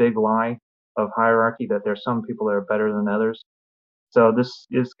the big lie of hierarchy, that there's some people that are better than others. So this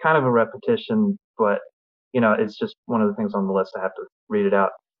is kind of a repetition, but it's just one of the things on the list. I have to read it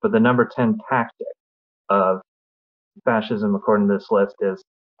out. But the number 10 tactic of fascism, according to this list, is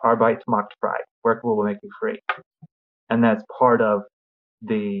Arbeit macht frei. Work will make you free, and that's part of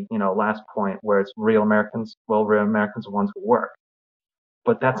the last point where it's real Americans. Well, real Americans are ones who work,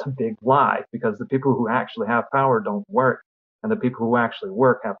 but that's a big lie, because the people who actually have power don't work, and the people who actually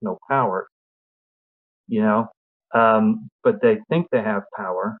work have no power. But they think they have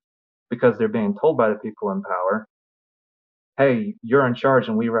power because they're being told by the people in power, "Hey, you're in charge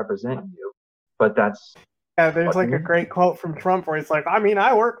and we represent you." But that's there's like a great quote from Trump where he's like, "I mean,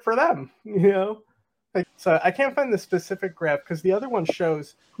 I work for them," So I can't find the specific graph because the other one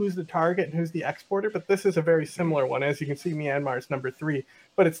shows who's the target and who's the exporter, but this is a very similar one. As you can see, Myanmar is number 3,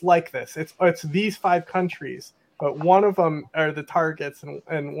 but it's like this. It's these 5 countries, but one of them are the targets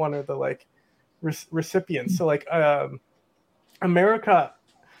and one are the recipients. So America,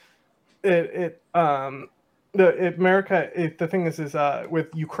 the thing is with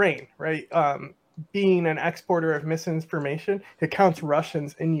Ukraine, right? Being an exporter of misinformation, it counts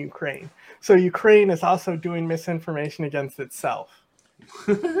Russians in Ukraine. So Ukraine is also doing misinformation against itself.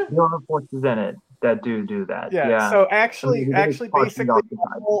 There are forces in it that do that. Yeah. So actually, basically,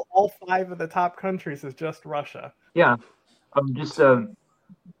 all 5 of the top countries is just Russia. Yeah. I was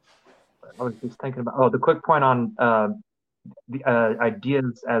just thinking about the quick point on the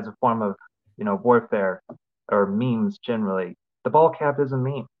ideas as a form of warfare or memes generally. The ball cap is a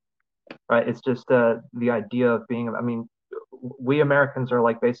meme. Right, it's just the idea of being. I mean, we Americans are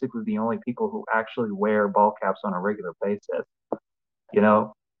like basically the only people who actually wear ball caps on a regular basis.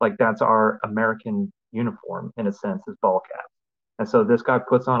 Like that's our American uniform in a sense, is ball cap. And so this guy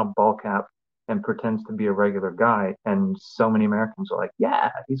puts on a ball cap and pretends to be a regular guy, and so many Americans are like,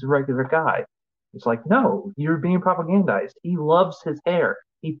 "Yeah, he's a regular guy." It's like, no, you're being propagandized. He loves his hair.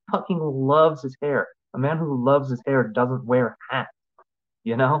 He fucking loves his hair. A man who loves his hair doesn't wear hats.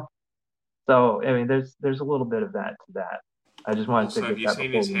 So, I mean, there's a little bit of that to that. I just wanted to get that. Also, have you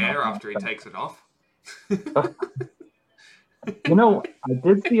seen his hair after he takes it off? I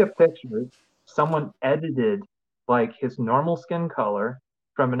did see a picture. Someone edited like his normal skin color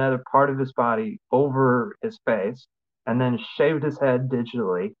from another part of his body over his face and then shaved his head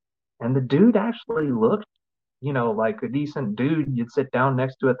digitally. And the dude actually looked, like a decent dude you'd sit down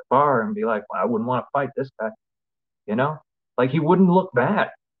next to at the bar and be like, well, I wouldn't want to fight this guy. Like he wouldn't look bad.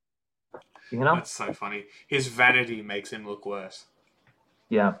 That's so funny. His vanity makes him look worse.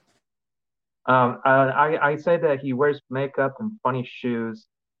 Yeah. I say that he wears makeup and funny shoes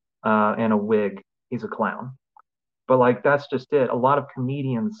and a wig. He's a clown. But that's just it. A lot of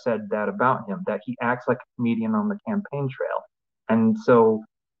comedians said that about him, that he acts like a comedian on the campaign trail. And so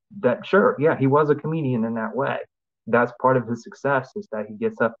sure, yeah, he was a comedian in that way. That's part of his success, is that he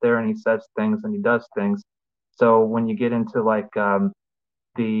gets up there and he says things and he does things. So when you get into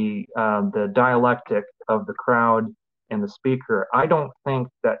the dialectic of the crowd and the speaker, I don't think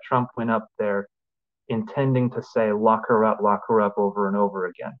that Trump went up there intending to say lock her up over and over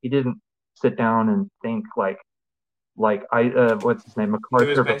again. He didn't sit down and think like what's his name,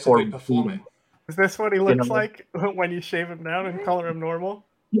 MacArthur, before performing. Is this what he looks like when you shave him down and color him normal?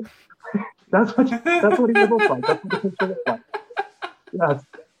 Yeah. That's what he would look like. That's what the picture looks like. Yes.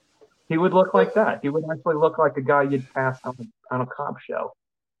 He would look like that. He would actually look like a guy you'd pass on a cop show.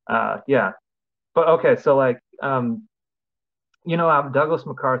 Yeah. But okay, so Douglas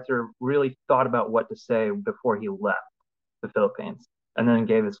MacArthur really thought about what to say before he left the Philippines, and then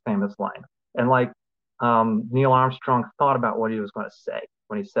gave his famous line. And Neil Armstrong thought about what he was going to say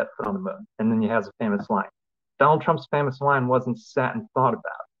when he set foot on the moon, and then he has a famous line. Donald Trump's famous line wasn't sat and thought about.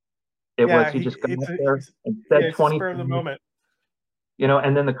 It was he just got up there and said 20 spur of the moment.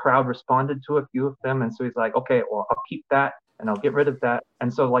 And then the crowd responded to a few of them, and so he's like, okay, well, I'll keep that and I'll get rid of that.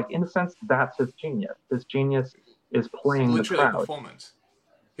 And so, in a sense, that's his genius. His genius is playing the crowd. Performance.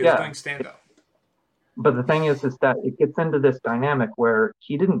 He was doing stand-up. But the thing is that it gets into this dynamic where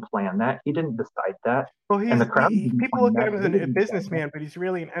he didn't plan that, he didn't decide that. Well, and the crowd people look at him as a businessman, but he's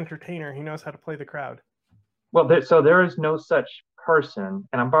really an entertainer. He knows how to play the crowd. Well, so there is no such person,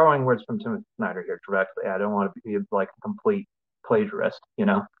 and I'm borrowing words from Timothy Snyder here directly. I don't want to be like a complete plagiarist, you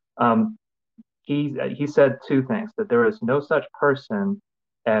know. Um, he said two things: that there is no such person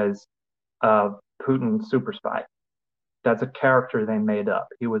as Putin super spy. That's a character they made up.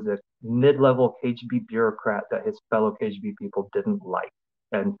 He was a mid-level KGB bureaucrat that his fellow KGB people didn't like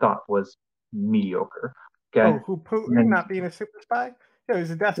and thought was mediocre. Okay, Oh, who Putin and not being a super spy? Yeah,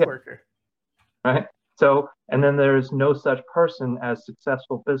 he's a desk yeah, worker. right. So, and then there's no such person as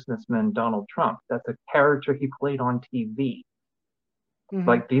successful businessman Donald Trump. That's a character he played on TV. Hmm.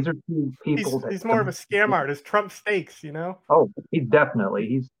 Like these are two people that He's more of a scam artist. Trump steaks, you know. oh, he definitely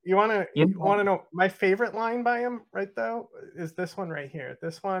he's you You know wanna know my favorite line by him? Right though is this one right here.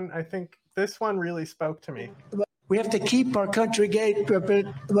 This one I think this one really spoke to me. We have to keep our country gay.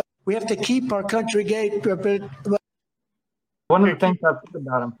 We have to keep our country gay. one of Yeah, the things I've said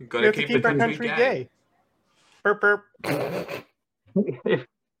about him. we Gotta have to keep the keep our country country gay. gay. Burp burp. If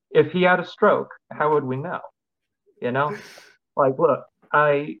if he had a stroke, how would we know? You know, like look,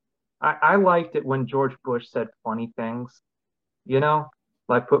 I liked it when George Bush said funny things. You know,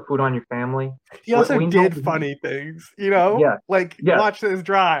 like put food on your family. He also We know, did funny things, you know, yeah, like yeah, watch this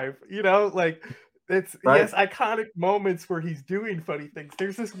drive, you know, like he right, has iconic moments where he's doing funny things.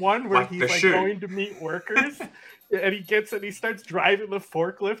 There's this one where Like the he's like shoe. going to meet workers and he starts driving the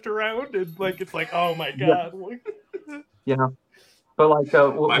forklift around and like it's like, oh my yeah, god. you know. But like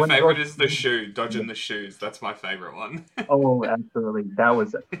My when favorite George, is the shoe, dodging the shoes. That's my favorite one. oh, absolutely, that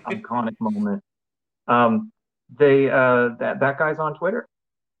was an iconic moment. Um, that guy's on Twitter.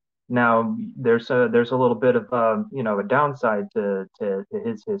 Now there's a little bit of a downside to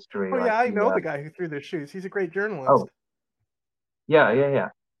his history. Oh Like yeah, I he know the guy who threw the shoes. He's a great oh journalist. yeah.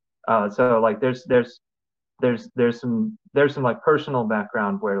 So like there's some like personal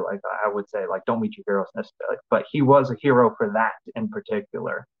background where like I would say like don't meet your heroes necessarily, but he was a hero for that in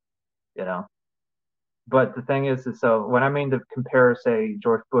particular, you know. But the thing is so when I mean to compare say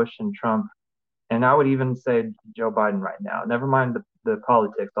George Bush and Trump, and I would even say Joe Biden right now. Never mind the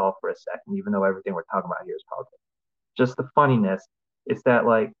politics all for a second, even though everything we're talking about here is politics. Just the funniness is that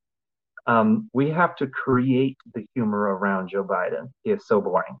like we have to create the humor around Joe Biden. He is so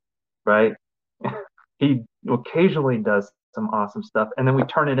boring, right? He occasionally does some awesome stuff, and then we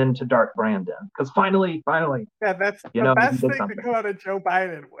turn it into Dark Brandon because finally, Yeah, that's you the know, he best did thing to something. come out of Joe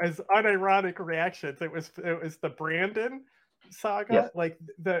Biden was unironic reactions. It was the Brandon Yes. saga, like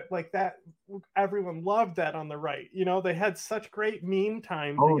that. Everyone loved that on the right. You know, they had such great meme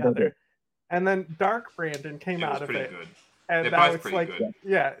time Oh, they did. together, and then Dark Brandon came It was out of pretty it, good. and They're now both it's pretty like good.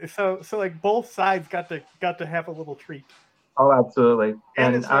 yeah. So like both sides got to have a little treat, Oh, absolutely. and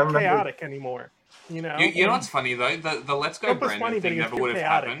And it's I not remember. chaotic anymore. You You, know, you know what's funny though? The Let's Go Trump was Brandon funny, but thing he was never too would have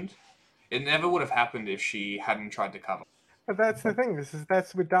chaotic. happened. It never would have happened if she hadn't tried to cover. But that's the thing.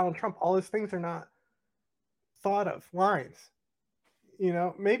 That's with Donald Trump. All his things are not thought of lines. You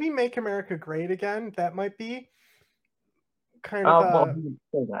know, maybe Make America Great Again. That might be kind of Well, a. he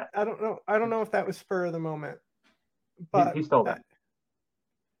stole that. I don't know. I don't know if that was spur of the moment, but He stole that.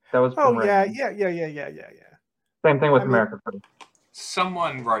 That was oh from yeah, Reagan. yeah. Same thing with I mean, America First.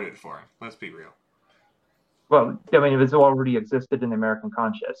 Someone wrote it for him. Let's be real. Well, I mean, it's already existed in the American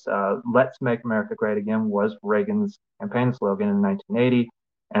conscience. "Let's Make America Great Again" was Reagan's campaign slogan in 1980,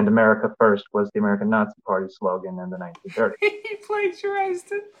 and "America First" was the American Nazi Party slogan in the 1930s. He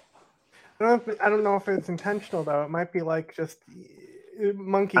plagiarized it. I don't know if it's intentional though. It might be like just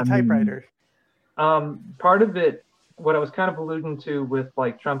monkey I mean, typewriter. part of it, what I was kind of alluding to with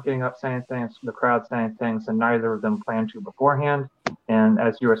like Trump getting up saying things, the crowd saying things, and neither of them planned to beforehand. And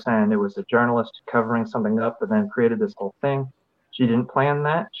as you were saying, it was a journalist covering something up and then created this whole thing. She didn't plan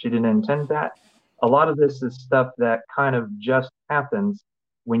that. She didn't intend that. A lot of this is stuff that kind of just happens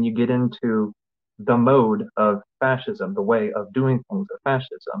when you get into the mode of fascism, the way of doing things of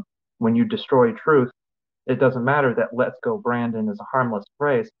fascism. When you destroy truth, it doesn't matter that "Let's Go Brandon" is a harmless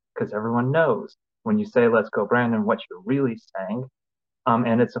phrase because everyone knows when you say "Let's Go Brandon" what you're really saying.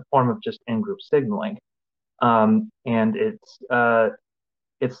 And it's a form of just in-group signaling. And it's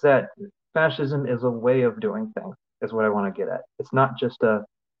that fascism is a way of doing things, is what I want to get at. It's not just a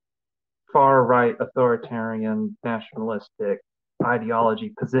far right authoritarian nationalistic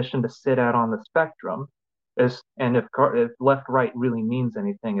ideology position to sit out on the spectrum. And if left right really means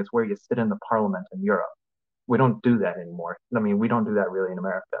anything, it's where you sit in the parliament in Europe. We don't do that anymore. I mean, we don't do that really in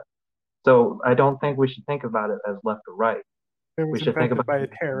America. So I don't think we should think about it as left or right. It We was should think invented about by a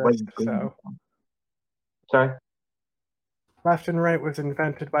it as terrorist. So Sorry? left and right was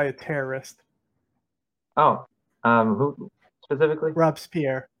invented by a terrorist. Oh, who specifically?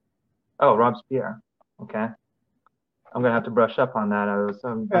 Robespierre. Oh, Robespierre. Okay. I'm gonna have to brush up on that. I was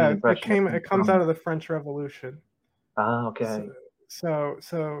under the impression it comes out of the French Revolution. Okay.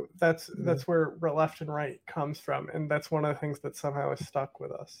 So that's where left and right comes from, and that's one of the things that somehow is stuck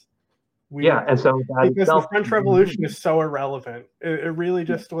with us. And so that because the French Revolution is so irrelevant. It really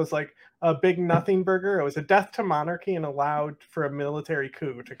just was like a big nothing burger. It was a death to monarchy and allowed for a military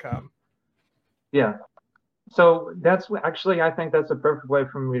coup to come. Yeah. So that's actually, I think that's a perfect way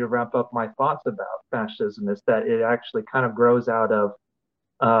for me to wrap up my thoughts about fascism, is that it actually kind of grows out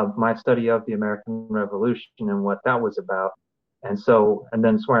of my study of the American Revolution and what that was about. And so, and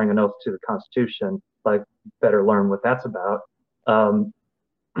then swearing an oath to the Constitution, like, better learn what that's about.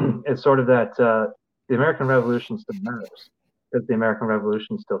 It's sort of that the American Revolution still matters, because the American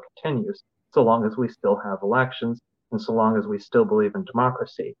Revolution still continues, so long as we still have elections and so long as we still believe in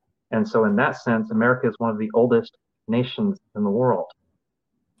democracy. And so, in that sense, America is one of the oldest nations in the world,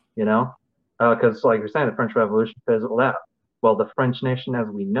 you know? Because, like you're saying, the French Revolution fizzled out. Well, the French nation as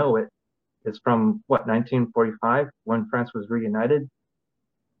we know it is from, what, 1945, when France was reunited?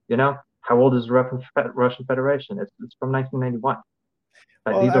 You know? How old is the Russian Federation? It's from 1991.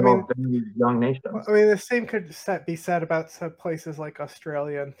 Well, these are all very young nations. I mean, the same could be said about some places like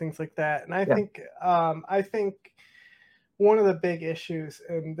Australia and things like that. And I think one of the big issues,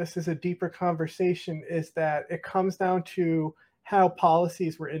 and this is a deeper conversation, is that it comes down to how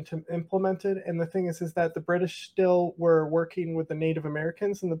policies were implemented. And the thing is that the British still were working with the Native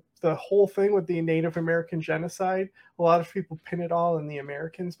Americans, and the whole thing with the Native American genocide, a lot of people pin it all on the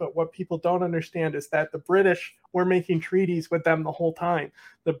Americans, but what people don't understand is that the British were making treaties with them the whole time.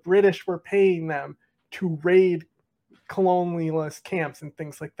 The British were paying them to raid colonialist camps and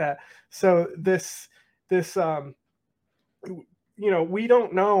things like that. So this we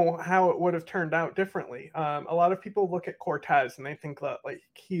don't know how it would have turned out differently. A lot of people look at Cortez and they think that like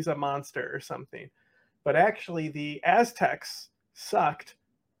he's a monster or something, but actually the Aztecs sucked,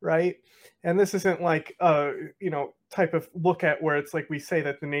 right? And this isn't like type of look at where it's like we say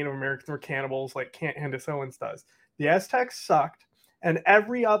that the Native Americans were cannibals, like Candace Owens does. The Aztecs sucked, and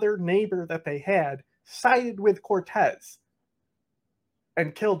every other neighbor that they had sided with Cortez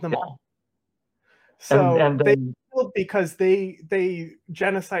and killed them all. So they killed because they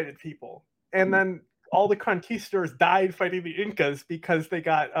genocided people, and then all the conquistadors died fighting the Incas because they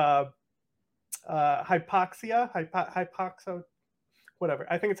got hypoxia, whatever.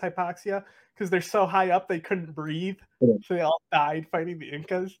 I think it's hypoxia, because they're so high up they couldn't breathe, so they all died fighting the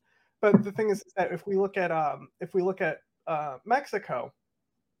Incas. But the thing is that if we look at Mexico,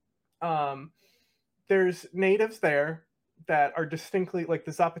 there's natives there that are distinctly, like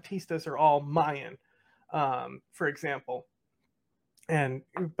the Zapatistas are all Mayan, for example,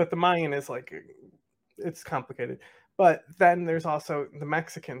 but the Mayan is like, it's complicated. But then there's also the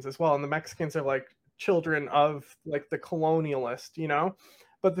Mexicans as well, and the Mexicans are like children of like the colonialist,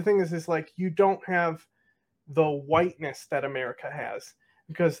 But the thing is like you don't have the whiteness that America has,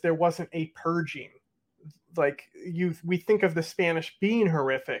 because there wasn't a purging. Like we think of the Spanish being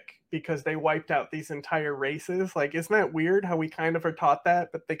horrific because they wiped out these entire races. Like, isn't that weird how we kind of are taught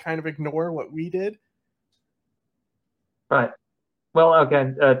that, but they kind of ignore what we did? Right. Well,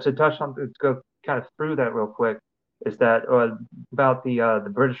 again, to touch on, to go kind of through that real quick, is that about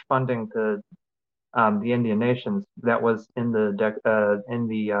the British funding to the Indian nations, that was in the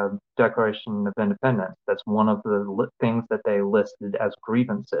Declaration of Independence. That's one of the things that they listed as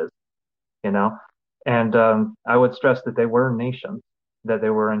grievances, And I would stress that they were nations, that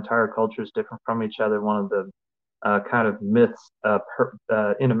they were entire cultures different from each other. One of the kind of myths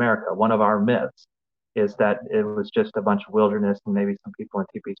in America, one of our myths, is that it was just a bunch of wilderness and maybe some people in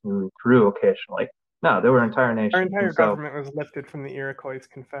teepees moving through occasionally. No, there were entire nations. Our entire government was lifted from the Iroquois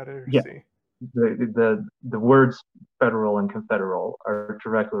Confederacy. Yeah. The words federal and confederal are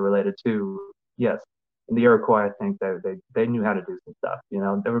directly related to, yes, the Iroquois. I think they knew how to do some stuff.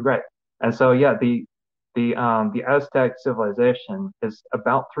 They were great. And so yeah, the Aztec civilization is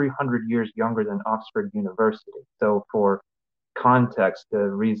about 300 years younger than Oxford University. So for context, the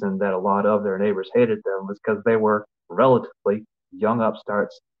reason that a lot of their neighbors hated them was because they were relatively young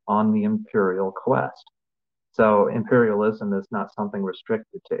upstarts on the imperial quest. So imperialism is not something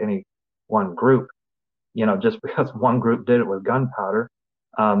restricted to any one group. Just because one group did it with gunpowder,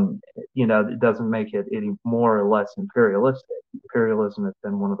 it doesn't make it any more or less imperialistic. Imperialism has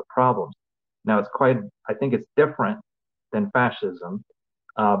been one of the problems. Now I think it's different than fascism,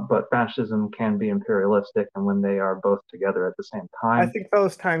 but fascism can be imperialistic, and when they are both together at the same time, I think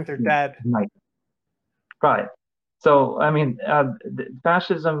those times are dead. Right. So, I mean,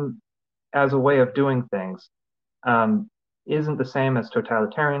 fascism as a way of doing things isn't the same as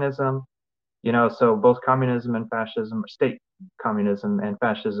totalitarianism. So both communism and fascism, or state communism and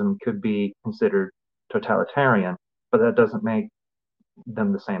fascism, could be considered totalitarian, but that doesn't make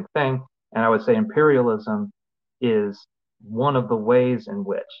them the same thing. And I would say imperialism is one of the ways in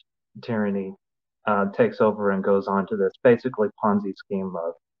which tyranny takes over and goes on to this basically Ponzi scheme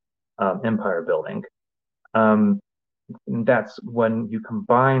of empire building. Um, that's when you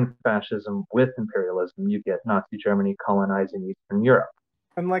combine fascism with imperialism, you get Nazi Germany colonizing Eastern Europe.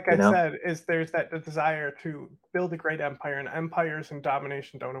 And like You I know? said, there's that desire to build a great empire, and empires and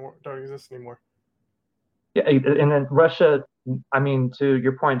domination don't exist anymore. Yeah, and then Russia. I mean, to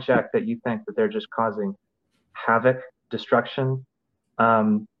your point, Jack, that you think that they're just causing havoc, destruction.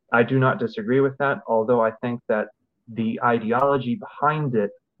 I do not disagree with that, although I think that the ideology behind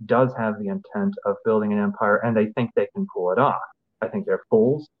it does have the intent of building an empire, and they think they can pull it off. I think they're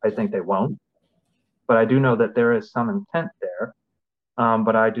fools. I think they won't. But I do know that there is some intent there.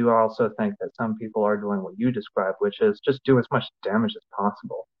 But I do also think that some people are doing what you described, which is just do as much damage as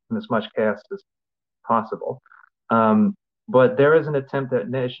possible and as much chaos as possible. Um, but there is an attempt at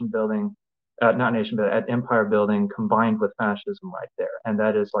nation building, not nation, but at empire building combined with fascism right there. And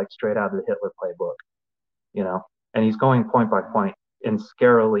that is like straight out of the Hitler playbook, you know, and he's going point by point in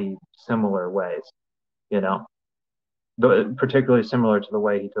scarily similar ways, you know, particularly similar to the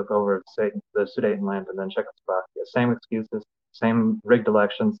way he took over the Sudetenland and then Czechoslovakia. Same excuses, same rigged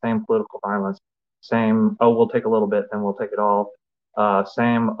elections, same political violence, same, oh, we'll take a little bit, then we'll take it all.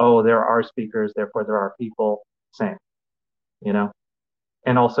 Same, oh, there are speakers, therefore there are people, same, you know,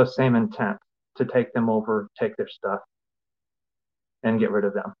 and also same intent to take them over, take their stuff, and get rid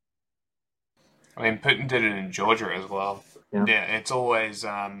of them. I mean, Putin did it in Georgia as well. Yeah, it's always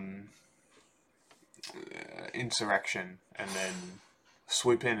insurrection and then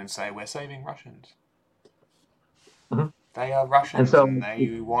swoop in and say, we're saving Russians. mm-hmm. They are Russians so and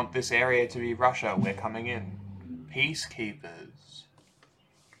they want this area to be Russia. We're coming in. Peacekeepers.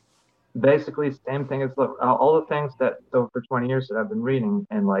 basically same thing as all the things that so for 20 years that I've been reading,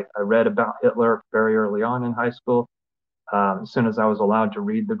 and like I read about Hitler very early on in high school. As soon as I was allowed to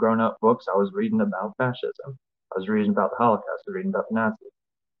read the grown-up books, I was reading about fascism. I was reading about the Holocaust. I was reading about the Nazis.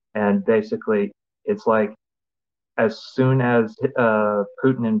 And basically, it's like as soon as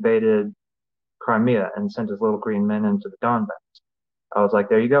Putin invaded Crimea and sent his little green men into the Donbass, I was like,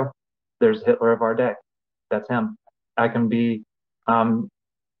 there you go. There's Hitler of our day. That's him. I can be.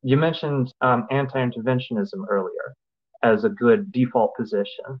 You mentioned anti-interventionism earlier as a good default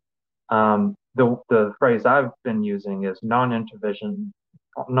position. The phrase I've been using is non-intervention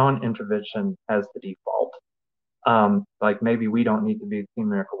as the default. Like maybe we don't need to be Team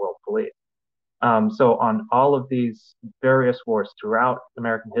Miracle World Police. So on all of these various wars throughout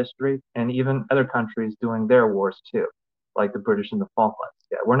American history, and even other countries doing their wars too, like the British and the Falklands.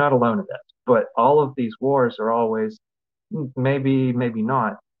 Yeah, we're not alone in this. But all of these wars are always maybe, maybe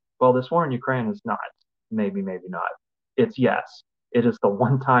not. Well, this war in Ukraine is not. Maybe, maybe not. It's yes. It is the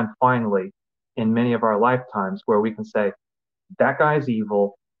one time finally in many of our lifetimes where we can say, that guy's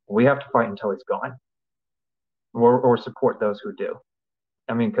evil. We have to fight until he's gone, or support those who do.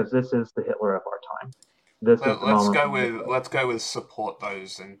 I mean, because this is the Hitler of our time. This is the moment. Let's go with support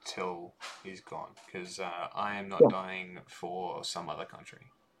those until he's gone, because I am not dying for some other country.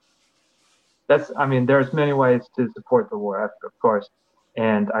 I mean, there's many ways to support the war effort, of course.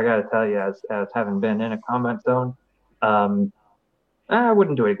 And I got to tell you, as having been in a combat zone, I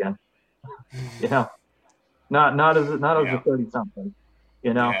wouldn't do it again. You know, not as a 30-something.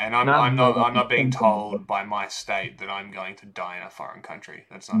 You know, yeah, and I'm not being told by my state that I'm going to die in a foreign country.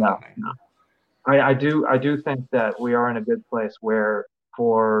 That's not happening. No. I do think that we are in a good place where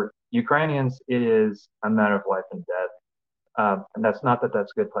for Ukrainians it is a matter of life and death, and that's not that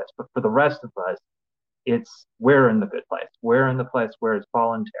that's a good place, but for the rest of us, we're in the good place. We're in the place where it's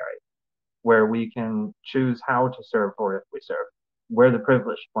voluntary, where we can choose how to serve or if we serve. We're the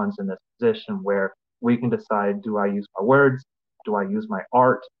privileged ones in this position where we can decide: do I use my words? Do I use my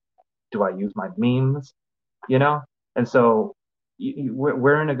art? Do I use my memes? You know, and so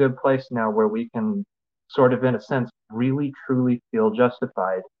we're in a good place now where we can sort of, in a sense, really truly feel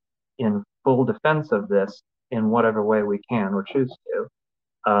justified in full defense of this in whatever way we can or choose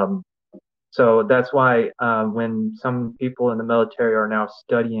to. So that's why when some people in the military are now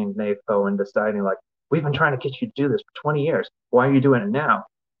studying NAFO and deciding, like, we've been trying to get you to do this for 20 years. Why are you doing it now?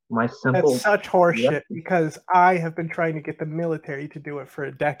 That's such horseshit, because I have been trying to get the military to do it for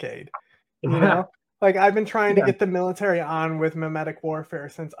a decade. You know? Like, I've been trying to get the military on with mimetic warfare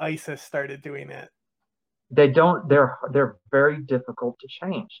since ISIS started doing it. They're very difficult to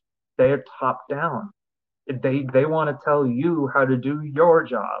change. They are top down. They want to tell you how to do your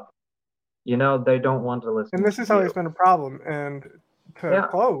job. They don't want to listen And this to has you. always been a problem. And to Yeah.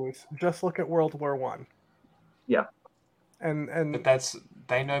 close, just look at World War One. Yeah. And But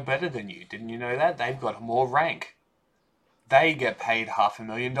they know better than you. Didn't you know that? They've got more rank. They get paid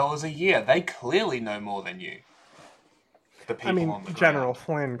 $500,000 a year. They clearly know more than you. The people on the General ground.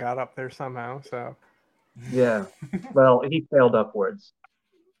 Flynn got up there somehow, so Yeah. Well, he failed upwards.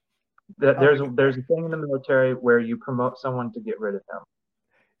 There's Oh, a thing in the military where you promote someone to get rid of them.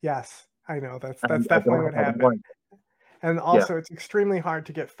 yes, I know that's And I definitely don't what I don't happened. like it. And Yeah. also, it's extremely hard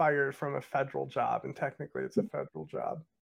to get fired from a federal job, and technically, it's a federal job.